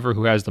bus driver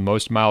who has the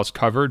most miles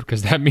covered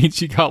because that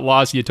means you got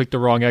lost and you took the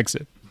wrong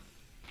exit.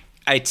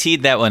 I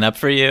teed that one up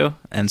for you,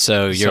 and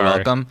so you're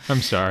welcome.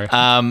 I'm sorry.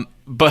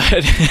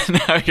 But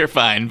no, you're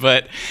fine.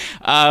 But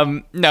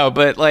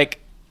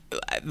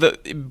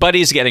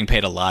Buddy's getting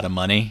paid a lot of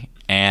money,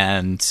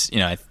 and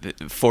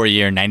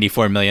 4-year,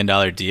 $94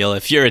 million deal.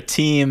 If you're a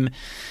team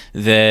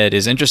that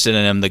is interested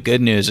in him, the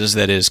good news is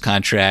that his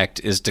contract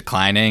is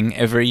declining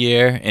every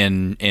year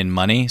in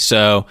money.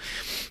 So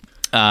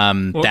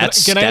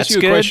that's can I ask you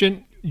a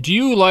question? Do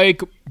you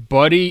like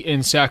Buddy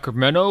in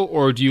Sacramento,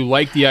 or do you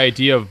like the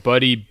idea of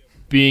Buddy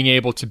being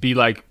able to be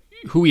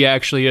who he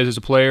actually is as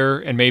a player,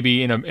 and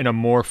maybe in a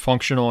more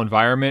functional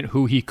environment,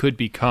 who he could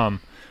become,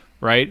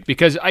 right?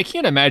 Because I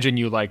can't imagine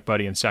you like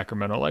Buddy in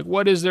Sacramento.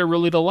 What is there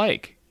really to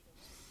like?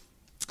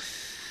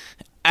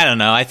 I don't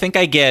know. I think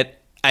I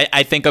get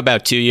I think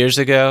about 2 years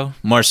ago,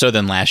 more so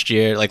than last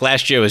year. Like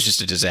last year was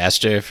just a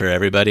disaster for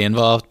everybody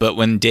involved. But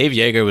when Dave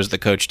Yeager was the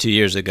coach 2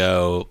 years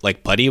ago,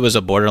 like Buddy was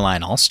a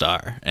borderline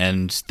all-star.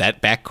 And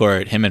that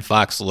backcourt, him and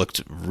Fox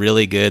looked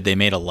really good. They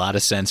made a lot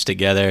of sense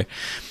together.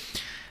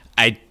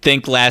 I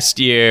think last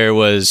year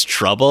was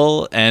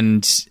trouble.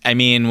 And I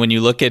mean, when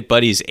you look at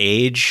Buddy's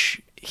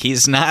age,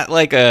 he's not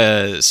like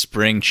a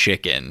spring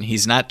chicken.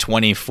 He's not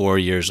 24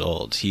 years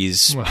old.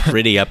 He's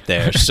pretty up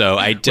there. So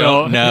I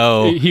don't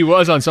know. He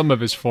was on some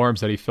of his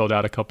forms that he filled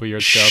out a couple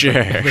years ago. Sure.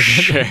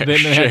 Then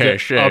they had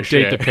to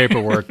update the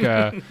paperwork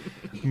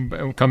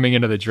coming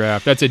into the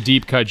draft. That's a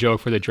deep cut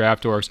joke for the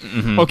draft orgs.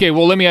 Mm-hmm. Okay,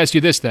 well, let me ask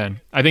you this then.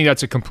 I think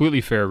that's a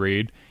completely fair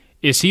read.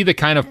 Is he the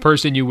kind of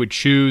person you would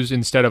choose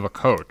instead of a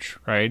coach,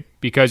 right?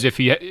 Because if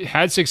he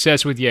had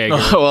success with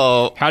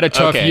Yeager, had a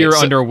tough year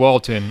under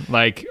Walton,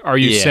 like, are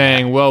you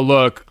saying, well,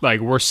 look, like,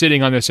 we're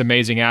sitting on this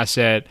amazing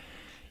asset,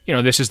 you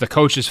know, this is the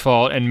coach's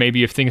fault, and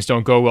maybe if things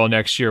don't go well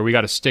next year, we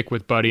got to stick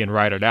with Buddy and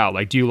ride it out.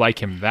 Like, do you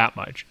like him that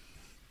much?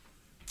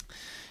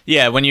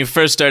 Yeah, when you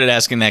first started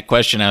asking that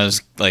question, I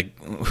was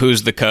like,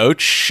 who's the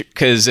coach?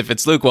 Because if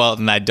it's Luke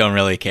Walton, I don't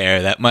really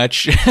care that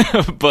much.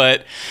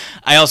 But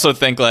I also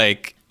think,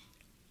 like,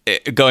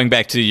 going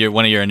back to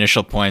one of your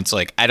initial points,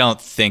 like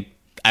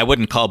I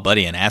wouldn't call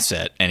Buddy an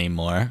asset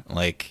anymore.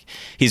 Like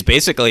he's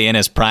basically in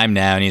his prime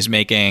now and he's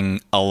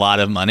making a lot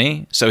of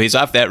money. So he's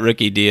off that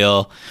rookie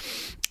deal.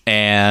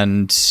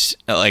 And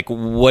like,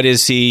 what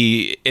is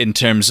he in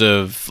terms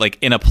of like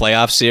in a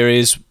playoff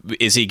series?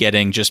 Is he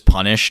getting just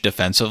punished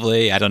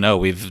defensively? I don't know.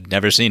 We've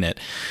never seen it.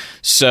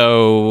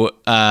 So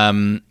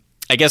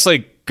I guess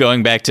like,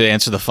 going back to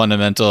answer the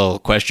fundamental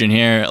question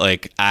here,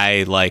 like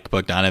I like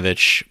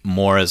Bogdanović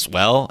more as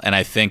well, and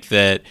I think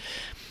that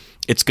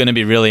it's going to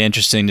be really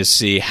interesting to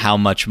see how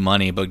much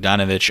money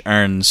Bogdanović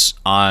earns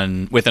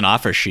with an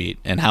offer sheet,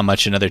 and how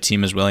much another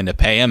team is willing to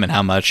pay him, and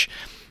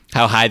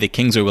how high the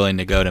Kings are willing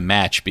to go to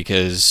match.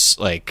 Because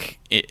like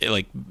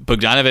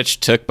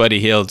Bogdanović took Buddy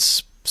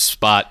Hield's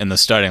spot in the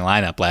starting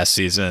lineup last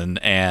season,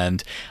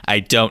 and I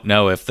don't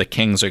know if the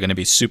Kings are going to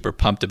be super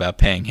pumped about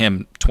paying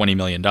him $20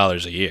 million a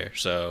year.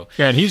 So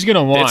yeah, and he's going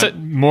to want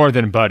more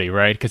than Buddy,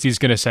 right? Because he's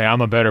going to say, I'm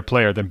a better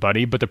player than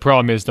Buddy. But the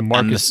problem is the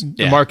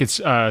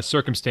market's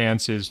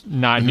circumstance is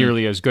not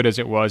nearly as good as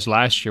it was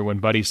last year when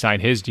Buddy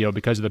signed his deal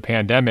because of the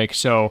pandemic.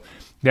 So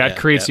that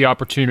creates the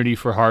opportunity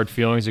for hard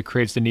feelings. It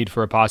creates the need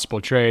for a possible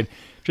trade.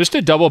 Just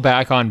to double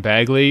back on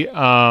Bagley,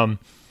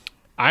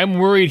 I'm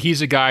worried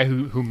he's a guy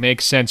who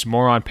makes sense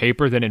more on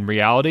paper than in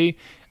reality.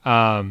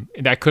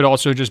 That could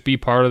also just be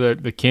part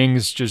of the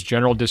Kings' just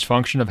general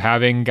dysfunction of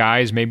having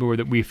guys maybe where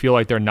we feel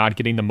like they're not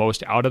getting the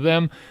most out of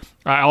them.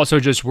 I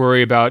also just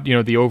worry about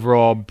the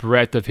overall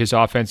breadth of his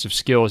offensive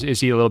skills.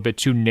 Is he a little bit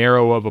too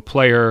narrow of a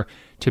player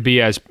to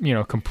be as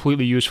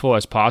completely useful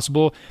as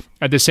possible?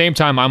 At the same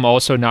time, I'm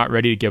also not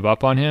ready to give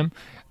up on him.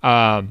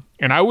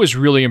 And I was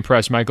really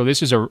impressed, Michael.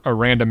 This is a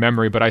random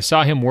memory, but I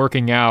saw him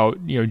working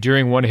out,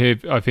 during one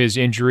of his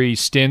injury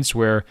stints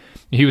where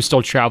he was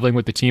still traveling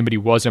with the team, but he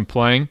wasn't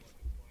playing.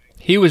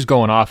 He was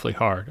going awfully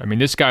hard. I mean,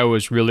 this guy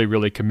was really,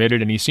 really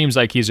committed, and he seems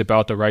like he's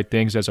about the right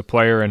things as a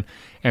player. And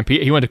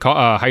he went to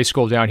high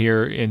school down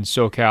here in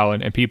SoCal,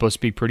 and people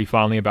speak pretty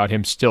fondly about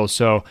him still.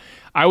 So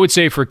I would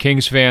say for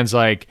Kings fans,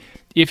 like,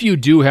 if you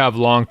do have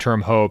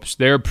long-term hopes,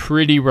 they're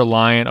pretty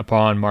reliant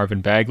upon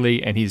Marvin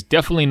Bagley, and he's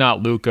definitely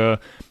not Luka,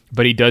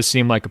 but he does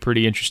seem like a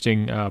pretty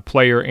interesting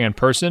player and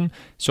person.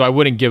 So I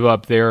wouldn't give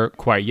up there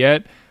quite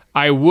yet.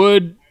 I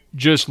would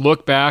just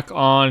look back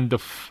on the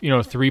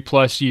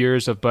 3+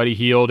 years of Buddy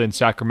Hield in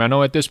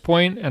Sacramento at this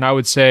point, and I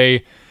would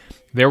say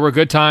there were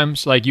good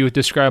times like you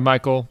described,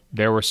 Michael.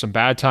 There were some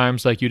bad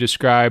times like you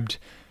described.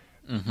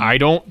 Mm-hmm. I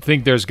don't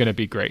think there's going to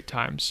be great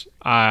times,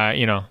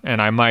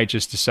 and I might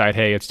just decide,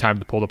 hey, it's time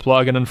to pull the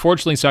plug. And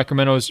unfortunately,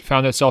 Sacramento's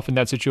found itself in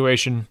that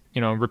situation,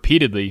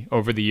 repeatedly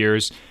over the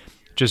years,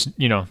 just,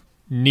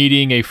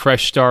 needing a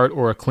fresh start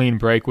or a clean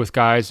break with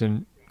guys.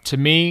 And to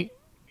me,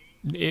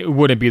 it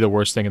wouldn't be the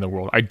worst thing in the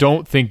world. I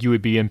don't think you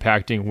would be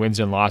impacting wins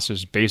and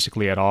losses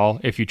basically at all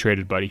if you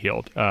traded Buddy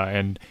Hield.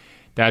 And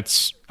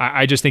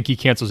I just think he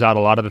cancels out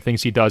a lot of the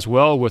things he does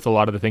well with a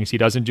lot of the things he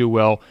doesn't do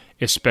well,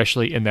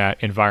 especially in that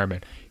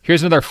environment.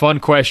 Here's another fun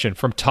question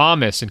from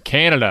Thomas in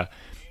Canada.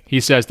 He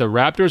says, the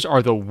Raptors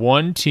are the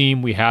one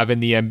team we have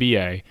in the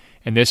NBA,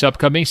 and this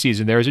upcoming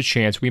season there is a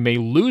chance we may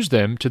lose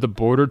them to the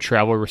border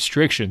travel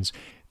restrictions.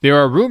 There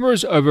are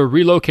rumors of a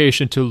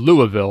relocation to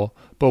Louisville,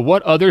 but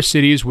what other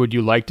cities would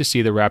you like to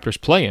see the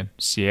Raptors play in?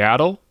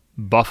 Seattle,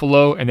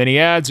 Buffalo, and then he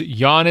adds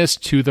Giannis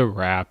to the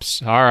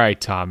Raps. All right,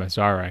 Thomas,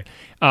 all right.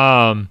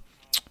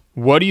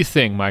 What do you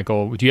think,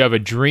 Michael? Do you have a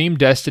dream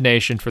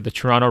destination for the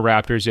Toronto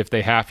Raptors if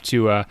they have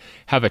to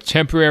have a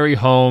temporary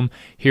home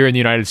here in the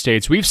United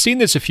States? We've seen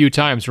this a few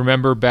times.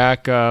 Remember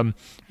back when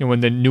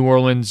the New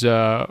Orleans,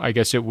 I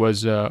guess it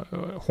was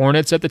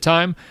Hornets at the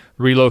time,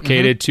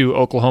 relocated to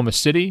Oklahoma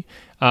City.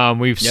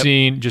 We've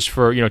seen just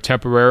for,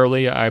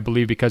 temporarily, I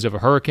believe because of a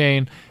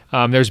hurricane.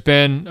 There's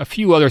been a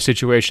few other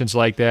situations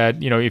like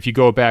that. If you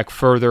go back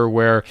further,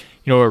 where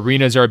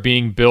arenas are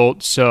being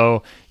built,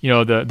 so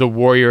the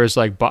Warriors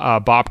like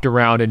bopped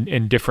around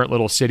in different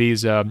little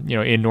cities,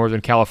 in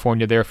Northern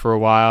California there for a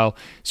while.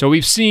 So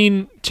we've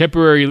seen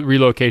temporary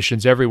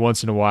relocations every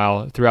once in a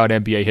while throughout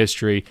NBA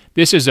history.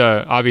 This is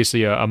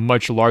obviously a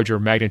much larger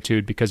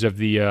magnitude because of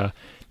the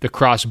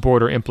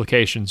cross-border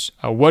implications.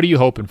 What are you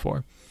hoping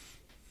for?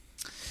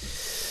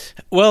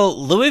 Well,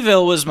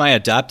 Louisville was my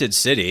adopted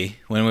city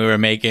when we were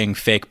making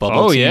fake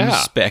bubble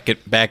teams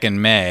back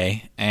in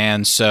May,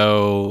 and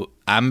so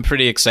I'm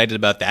pretty excited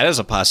about that as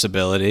a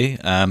possibility.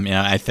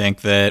 I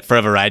think that for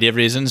a variety of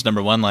reasons.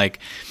 Number one,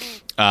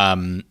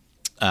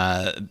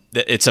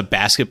 it's a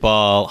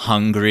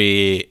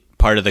basketball-hungry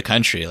part of the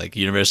country, like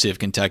University of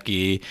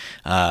Kentucky,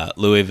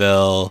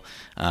 Louisville.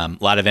 A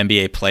lot of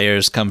NBA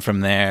players come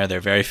from there.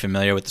 They're very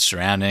familiar with the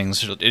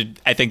surroundings.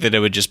 I think that it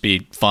would just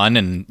be fun,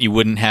 and you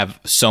wouldn't have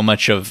so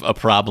much of a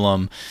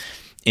problem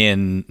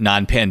in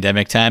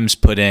non-pandemic times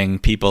putting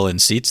people in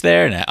seats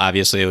there. And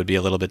obviously it would be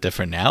a little bit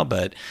different now,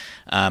 but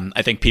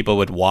I think people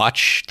would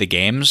watch the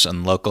games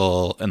in the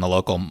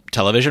local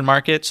television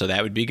market, so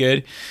that would be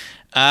good.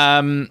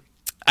 I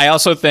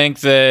also think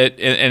that,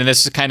 and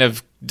this is kind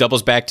of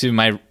doubles back to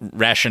my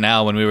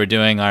rationale when we were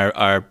doing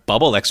our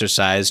bubble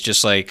exercise,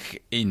 just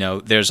like,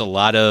 there's a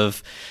lot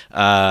of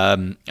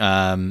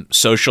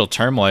social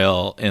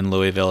turmoil in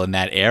Louisville in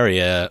that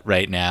area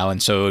right now.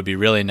 And so it would be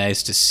really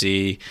nice to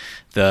see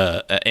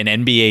an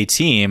NBA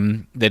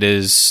team that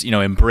is,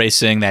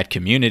 embracing that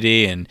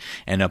community and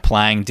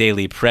applying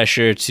daily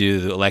pressure to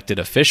the elected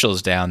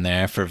officials down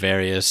there for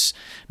various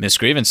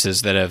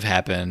misgrievances that have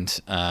happened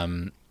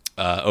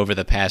over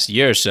the past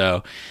year or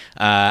so.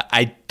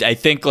 I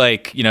think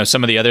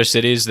some of the other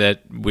cities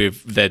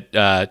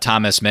that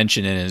Thomas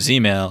mentioned in his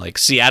email, like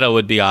Seattle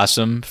would be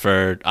awesome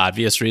for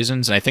obvious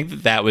reasons. And I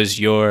think that was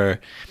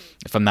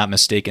if I'm not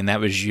mistaken, that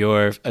was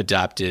your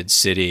adopted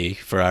city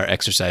for our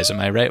exercise. Am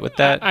I right with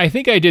that? I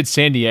think I did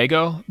San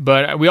Diego,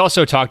 but we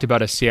also talked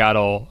about a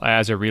Seattle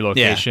as a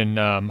relocation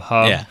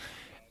hub. Yeah.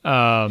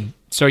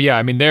 So yeah,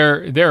 I mean,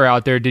 they're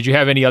out there. Did you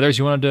have any others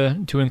you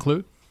wanted to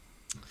include?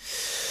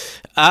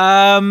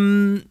 Not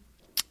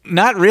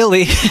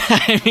really.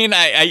 I mean,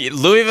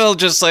 Louisville,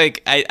 just I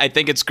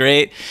think it's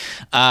great.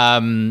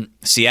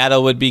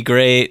 Seattle would be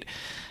great.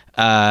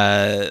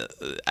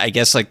 I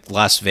guess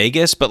Las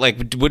Vegas, but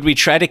would we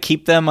try to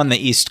keep them on the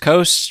East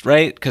Coast,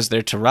 right? Because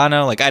they're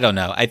Toronto. I don't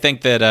know. I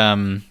think that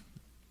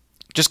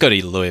just go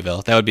to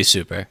Louisville. That would be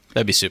super.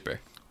 That'd be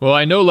super. Well,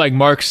 I know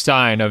Mark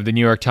Stein of the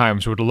New York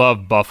Times would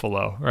love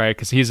Buffalo, right?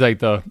 Because he's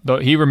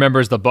he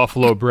remembers the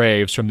Buffalo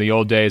Braves from the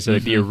old days,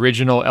 the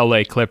original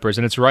LA Clippers,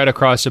 and it's right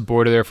across the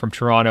border there from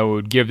Toronto. It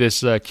would give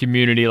this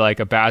community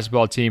a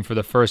basketball team for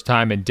the first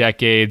time in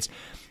decades.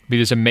 It'd be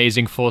this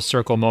amazing full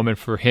circle moment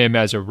for him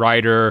as a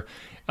writer.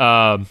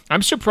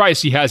 I'm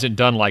surprised he hasn't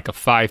done a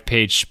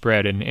 5-page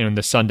spread in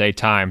the Sunday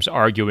Times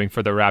arguing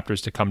for the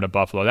Raptors to come to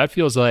Buffalo. That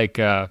feels like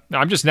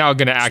I'm just now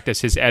going to act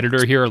as his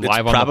editor here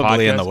live on the podcast. It's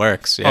probably in the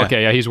works. Yeah.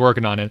 Okay, yeah, he's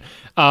working on it.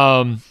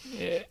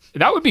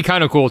 That would be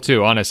kind of cool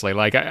too, honestly.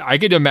 I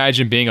could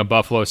imagine being a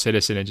Buffalo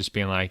citizen and just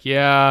being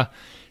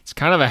it's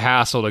kind of a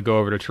hassle to go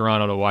over to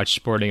Toronto to watch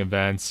sporting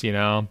events,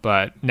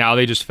 but now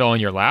they just fell in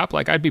your lap.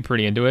 I'd be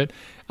pretty into it.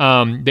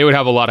 They would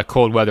have a lot of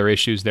cold weather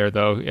issues there,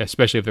 though,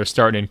 especially if they're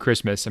starting in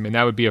Christmas. I mean,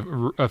 that would be a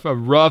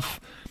rough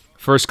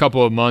first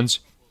couple of months.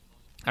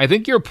 I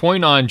think your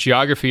point on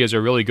geography is a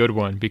really good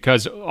one,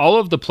 because all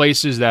of the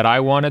places that I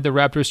wanted the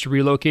Raptors to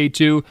relocate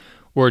to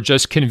were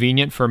just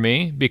convenient for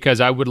me,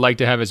 because I would like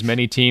to have as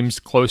many teams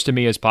close to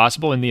me as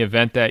possible in the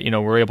event that,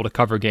 we're able to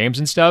cover games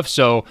and stuff.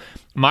 So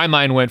my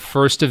mind went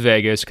first to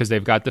Vegas because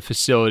they've got the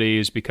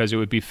facilities, because it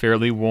would be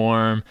fairly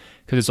warm,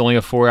 because it's only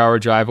a 4-hour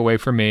drive away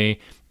from me.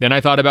 Then I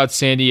thought about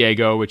San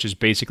Diego, which is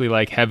basically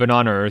heaven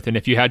on earth. And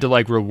if you had to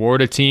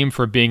reward a team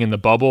for being in the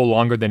bubble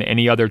longer than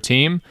any other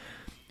team,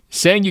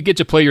 saying you get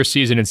to play your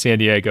season in San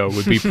Diego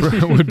would be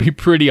would be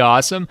pretty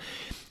awesome.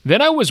 Then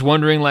I was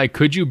wondering,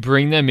 could you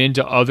bring them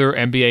into other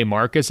NBA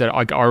markets that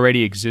are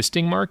already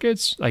existing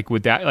markets?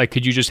 Would that,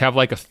 could you just have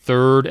a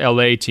third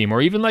LA team, or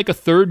even a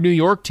third New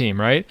York team,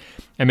 right?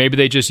 And maybe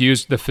they just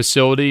use the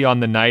facility on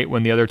the night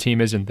when the other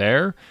team isn't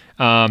there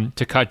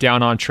to cut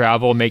down on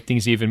travel, make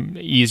things even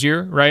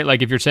easier, right?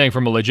 If you're saying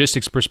from a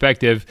logistics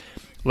perspective,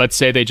 let's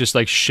say they just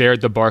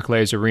shared the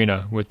Barclays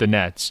Arena with the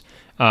Nets.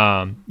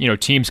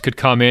 Teams could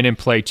come in and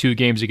play 2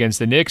 games against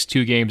the Knicks,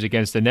 2 games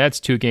against the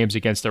Nets, 2 games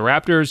against the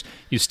Raptors.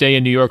 You stay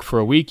in New York for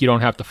a week. You don't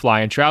have to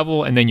fly and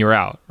travel, and then you're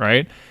out,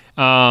 right?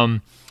 So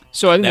I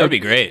think that would be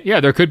great. Yeah,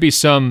 there could be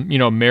some,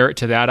 merit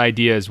to that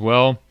idea as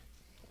well.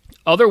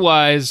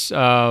 Otherwise,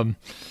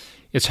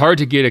 it's hard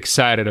to get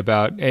excited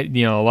about,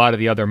 a lot of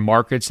the other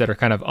markets that are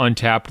kind of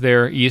untapped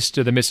there east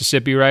of the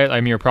Mississippi, right? I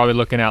mean, you're probably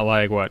looking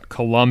at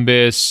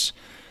Columbus,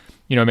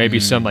 maybe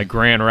some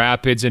Grand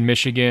Rapids in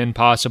Michigan,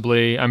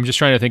 possibly. I'm just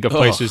trying to think of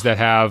places that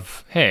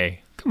have,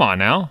 hey, Come on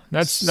now.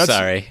 That's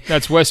Sorry.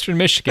 That's Western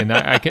Michigan.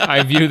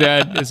 I view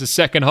that as a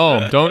second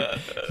home. Don't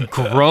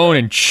groan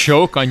and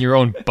choke on your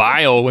own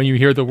bile when you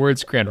hear the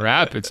words Grand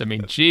Rapids. I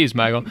mean, geez,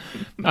 Michael.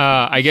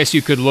 I guess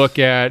you could look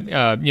at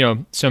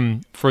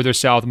some further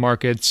south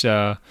markets.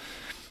 I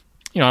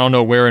don't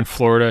know where in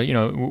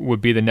Florida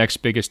would be the next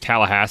biggest,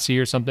 Tallahassee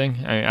or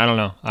something. I don't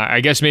know. I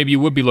guess maybe you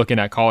would be looking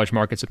at college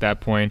markets at that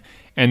point.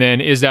 And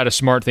then is that a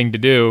smart thing to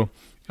do?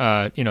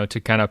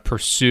 To kind of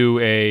pursue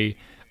a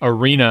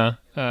arena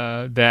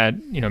that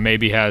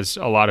maybe has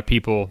a lot of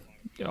people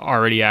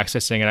already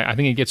accessing it. I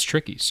think it gets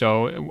tricky.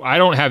 So I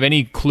don't have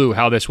any clue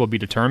how this will be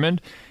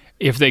determined.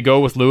 If they go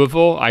with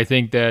Louisville, I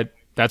think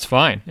that's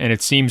fine. And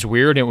it seems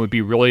weird. And it would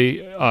be really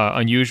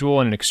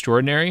unusual and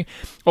extraordinary.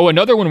 Oh,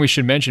 another one we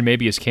should mention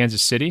maybe is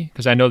Kansas City,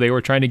 because I know they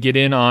were trying to get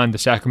in on the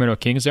Sacramento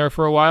Kings there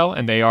for a while,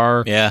 and they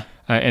are an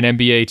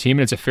NBA team,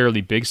 and it's a fairly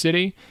big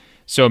city.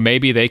 So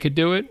maybe they could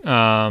do it.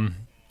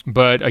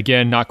 But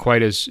again, not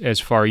quite as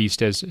far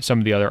east as some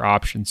of the other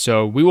options.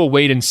 So we will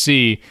wait and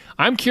see.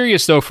 I'm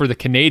curious, though, for the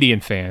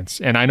Canadian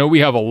fans. And I know we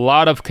have a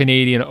lot of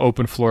Canadian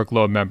Open Floor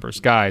Globe members.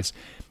 Guys,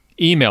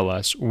 email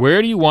us.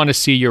 Where do you want to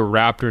see your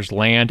Raptors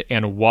land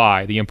and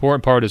why? The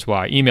important part is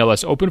why. Email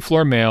us,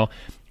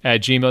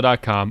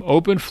 openfloormail@gmail.com.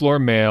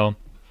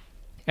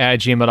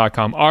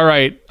 Openfloormail@gmail.com. All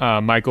right,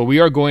 Michael,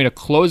 we are going to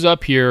close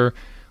up here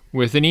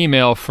with an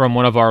email from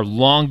one of our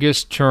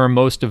longest-term,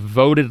 most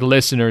devoted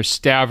listeners,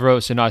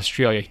 Stavros in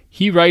Australia.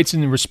 He writes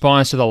in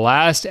response to the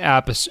last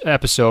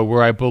episode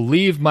where I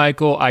believe,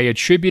 Michael, I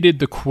attributed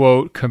the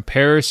quote,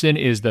 "Comparison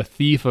is the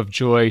thief of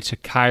joy," to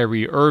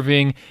Kyrie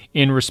Irving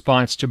in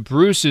response to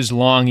Bruce's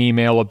long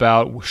email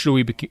about should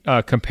we be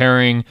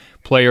comparing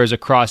players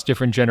across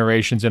different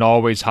generations and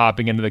always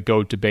hopping into the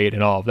GOAT debate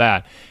and all of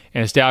that.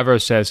 And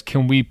Stavros says,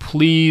 can we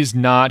please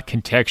not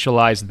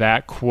contextualize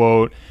that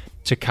quote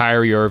to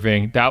Kyrie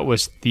Irving? That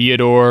was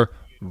Theodore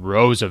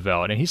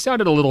Roosevelt. And he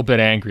sounded a little bit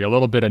angry, a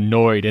little bit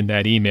annoyed in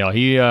that email.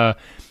 He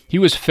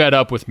was fed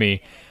up with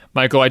me.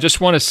 Michael, I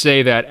just want to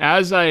say that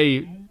as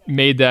I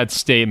made that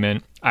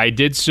statement, I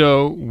did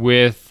so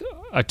with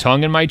a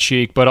tongue in my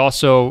cheek, but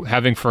also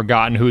having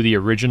forgotten who the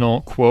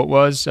original quote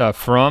was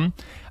from.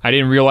 I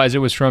didn't realize it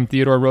was from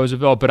Theodore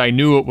Roosevelt, but I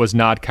knew it was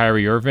not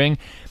Kyrie Irving.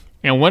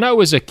 And when I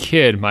was a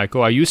kid,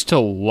 Michael, I used to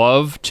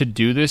love to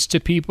do this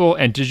to people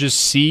and to just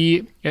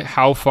see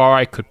how far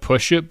I could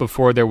push it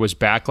before there was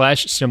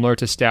backlash, similar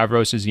to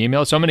Stavros'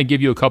 email. So I'm going to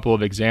give you a couple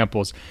of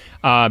examples.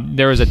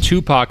 There was a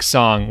Tupac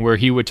song where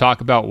he would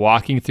talk about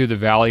walking through the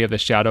valley of the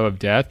shadow of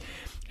death.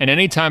 And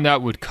anytime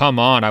that would come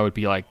on, I would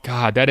be like,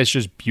 God, that is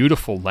just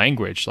beautiful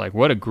language. Like,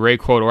 what a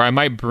great quote. Or I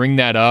might bring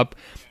that up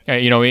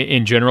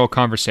in general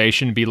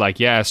conversation, be like,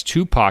 yes,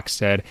 Tupac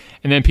said.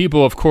 And then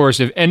people, of course,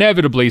 if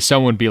inevitably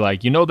someone would be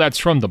like, that's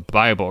from the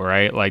Bible,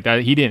 right? Like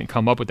that, he didn't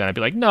come up with that. I'd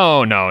be like,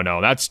 no,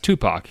 that's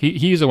Tupac.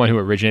 He's the one who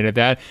originated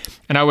that.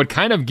 And I would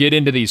kind of get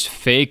into these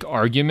fake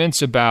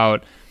arguments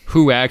about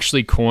who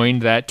actually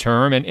coined that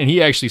term. And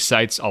he actually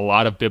cites a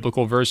lot of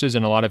biblical verses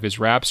in a lot of his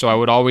raps. So I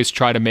would always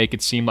try to make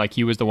it seem like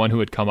he was the one who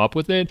had come up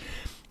with it.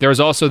 There's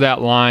also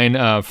that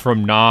line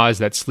from Nas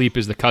that sleep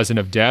is the cousin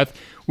of death,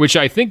 which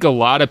I think a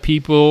lot of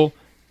people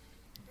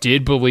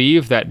did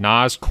believe that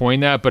Nas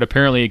coined that, but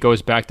apparently it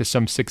goes back to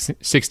some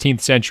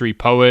 16th century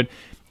poet.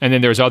 And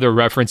then there's other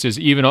references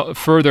even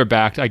further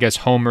back. I guess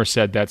Homer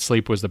said that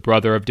sleep was the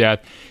brother of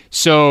death.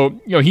 So,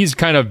 he's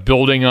kind of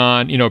building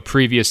on,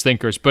 previous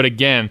thinkers. But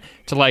again,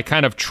 to like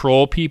kind of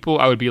troll people,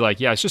 I would be like,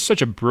 yeah, it's just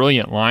such a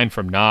brilliant line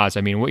from Nas.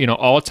 I mean,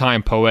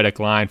 all-time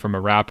poetic line from a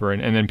rapper.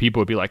 And then people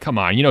would be like, come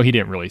on, he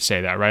didn't really say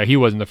that, right? He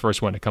wasn't the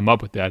first one to come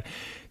up with that.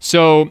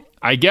 So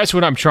I guess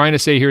what I'm trying to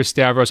say here,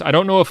 Stavros, I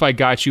don't know if I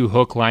got you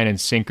hook, line, and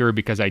sinker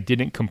because I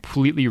didn't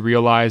completely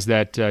realize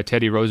that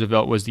Teddy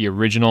Roosevelt was the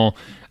original,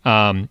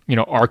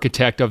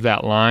 architect of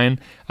that line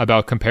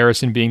about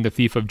comparison being the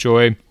thief of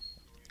joy.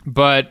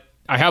 But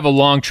I have a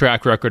long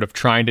track record of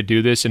trying to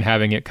do this and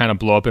having it kind of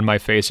blow up in my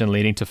face and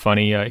leading to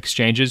funny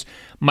exchanges.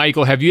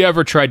 Michael, have you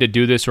ever tried to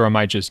do this, or am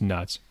I just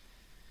nuts?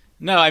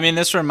 No, I mean,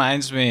 this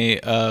reminds me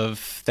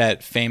of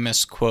that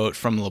famous quote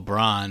from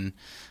LeBron.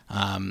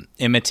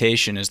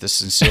 Imitation is the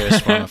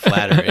sincerest form of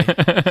flattery.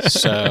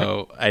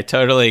 So I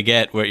totally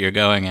get what you're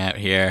going at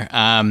here.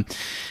 I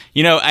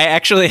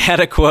actually had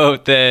a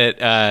quote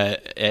that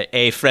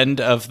a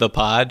friend of the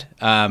pod,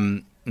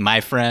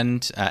 my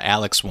friend,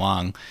 Alex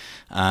Wong,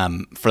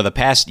 for the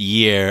past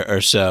year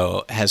or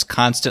so has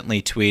constantly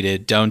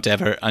tweeted, "Don't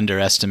ever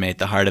underestimate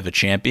the heart of a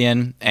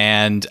champion."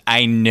 And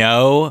I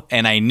know,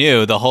 and I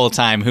knew the whole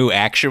time who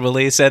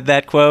actually said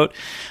that quote.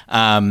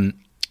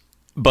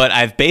 But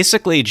I've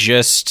basically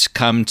just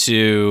come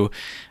to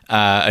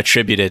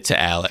attribute it to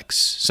Alex.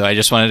 So I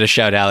just wanted to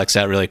shout Alex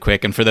out really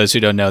quick. And for those who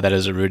don't know, that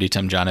is a Rudy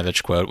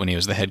Tomjanovich quote when he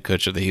was the head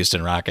coach of the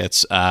Houston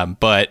Rockets.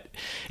 But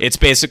it's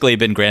basically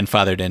been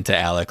grandfathered into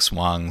Alex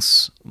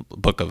Wong's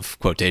book of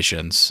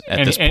quotations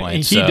at this point.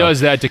 And he does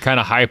that to kind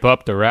of hype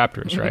up the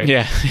Raptors, right?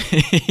 Yeah.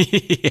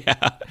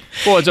 Yeah.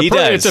 Well,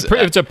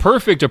 it's a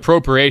perfect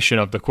appropriation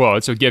of the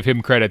quote, so give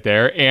him credit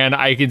there. And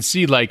I can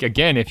see, like,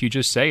 again, if you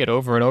just say it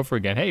over and over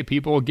again, hey,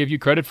 people will give you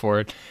credit for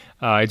it.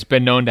 It's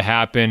been known to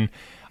happen.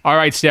 All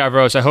right,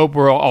 Stavros, I hope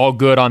we're all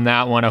good on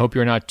that one. I hope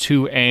you're not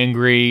too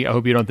angry. I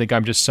hope you don't think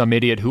I'm just some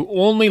idiot who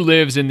only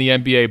lives in the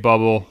NBA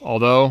bubble.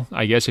 Although,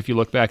 I guess if you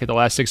look back at the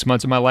last 6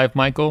 months of my life,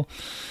 Michael,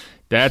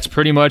 that's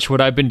pretty much what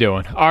I've been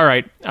doing. All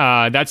right,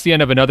 that's the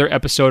end of another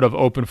episode of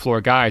Open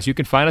Floor. Guys, you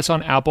can find us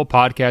on Apple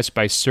Podcasts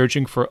by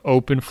searching for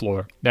Open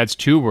Floor. That's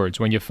 2 words.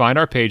 When you find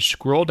our page,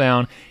 scroll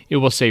down. It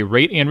will say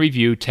rate and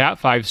review, tap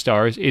 5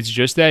 stars. It's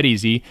just that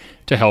easy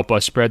to help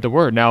us spread the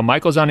word. Now,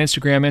 Michael's on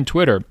Instagram and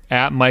Twitter,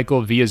 at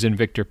Michael V as in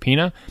Victor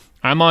Pina.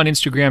 I'm on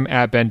Instagram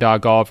at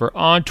Ben.Golliver,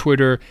 on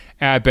Twitter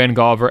at Ben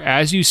Golliver.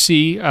 As you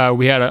see,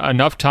 we had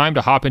enough time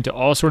to hop into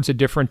all sorts of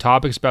different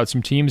topics about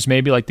some teams,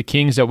 maybe like the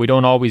Kings, that we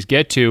don't always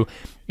get to.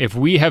 If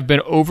we have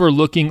been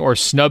overlooking or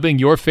snubbing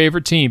your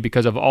favorite team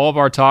because of all of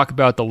our talk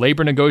about the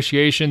labor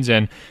negotiations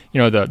and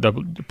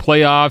the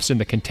playoffs and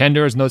the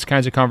contenders and those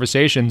kinds of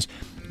conversations,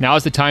 now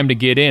is the time to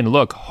get in.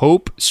 Look,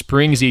 hope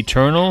springs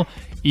eternal.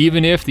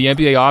 Even if the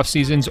NBA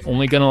offseason's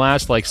only going to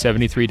last like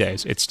 73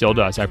 days. It still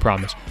does, I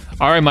promise.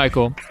 All right,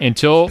 Michael,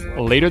 until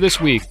later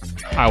this week,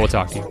 I will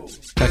talk to you.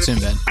 Talk soon,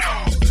 Ben.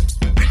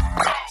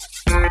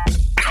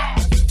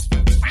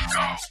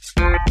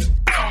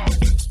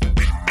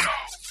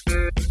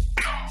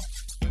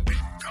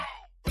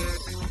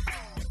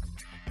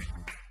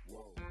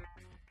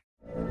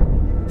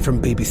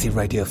 From BBC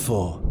Radio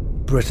 4,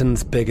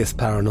 Britain's biggest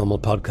paranormal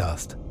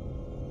podcast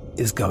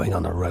is going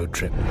on a road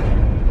trip.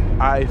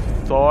 I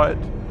thought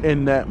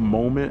in that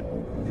moment,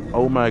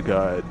 oh my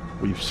God,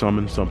 we've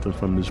summoned something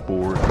from this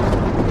board.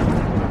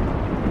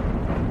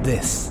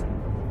 This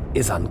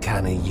is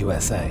Uncanny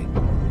USA.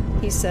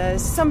 He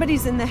says,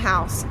 somebody's in the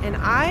house, and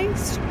I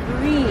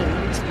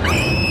screamed.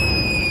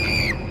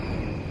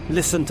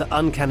 Listen to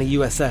Uncanny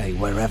USA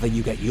wherever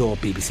you get your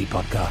BBC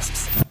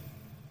podcasts,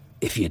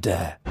 if you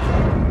dare.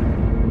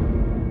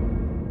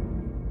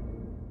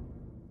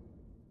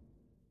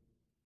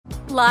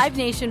 Live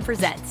Nation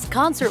presents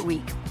Concert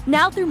Week.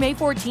 Now through May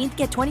 14th,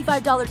 get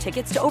 $25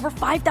 tickets to over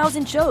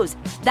 5,000 shows.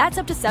 That's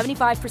up to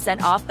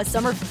 75% off a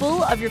summer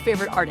full of your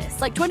favorite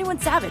artists, like 21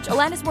 Savage,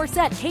 Alanis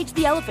Morissette, Cage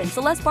the Elephant,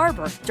 Celeste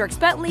Barber, Dierks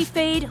Bentley,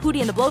 Fade, Hootie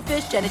and the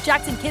Blowfish, Janet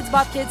Jackson, Kidz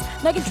Bop Kids,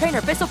 Meghan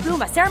Trainor, Bissell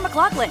Pluma, Sarah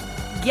McLachlan.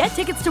 Get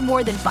tickets to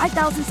more than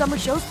 5,000 summer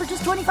shows for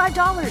just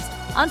 $25.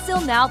 Until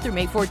now through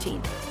May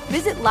 14th.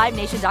 Visit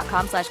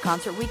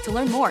LiveNation.com/Concert Week to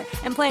learn more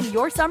and plan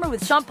your summer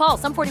with Sean Paul,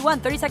 Sum 41,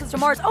 30 Seconds to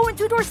Mars, and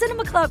Two Door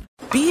Cinema Club.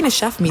 Being a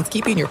chef means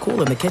keeping your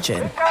cool in the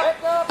kitchen.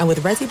 And with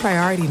Resi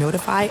Priority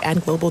Notify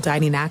and Global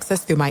Dining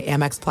Access through my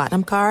Amex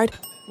Platinum card,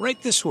 Right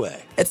this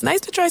way. It's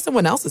nice to try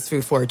someone else's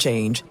food for a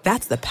change.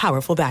 That's the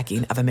powerful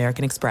backing of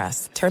American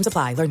Express. Terms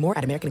apply. Learn more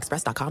at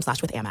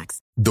americanexpress.com/withAmex.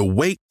 The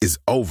wait is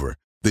over.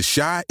 The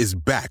Chi is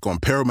back on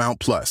Paramount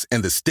Plus,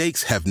 and the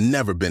stakes have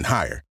never been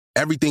higher.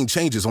 Everything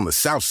changes on the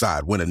South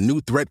Side when a new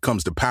threat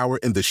comes to power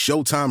in the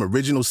Showtime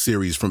original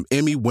series from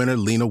Emmy winner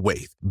Lena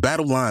Waithe.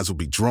 Battle lines will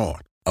be drawn,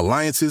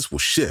 alliances will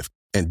shift,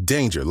 and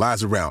danger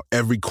lies around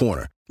every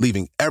corner,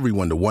 leaving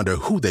everyone to wonder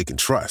who they can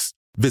trust.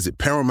 Visit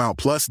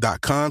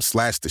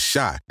ParamountPlus.com/The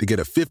Chi to get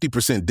a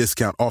 50%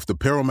 discount off the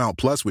Paramount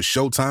Plus with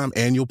Showtime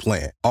annual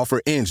plan.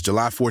 Offer ends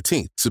July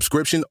 14th.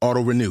 Subscription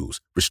auto-renews.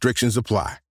 Restrictions apply.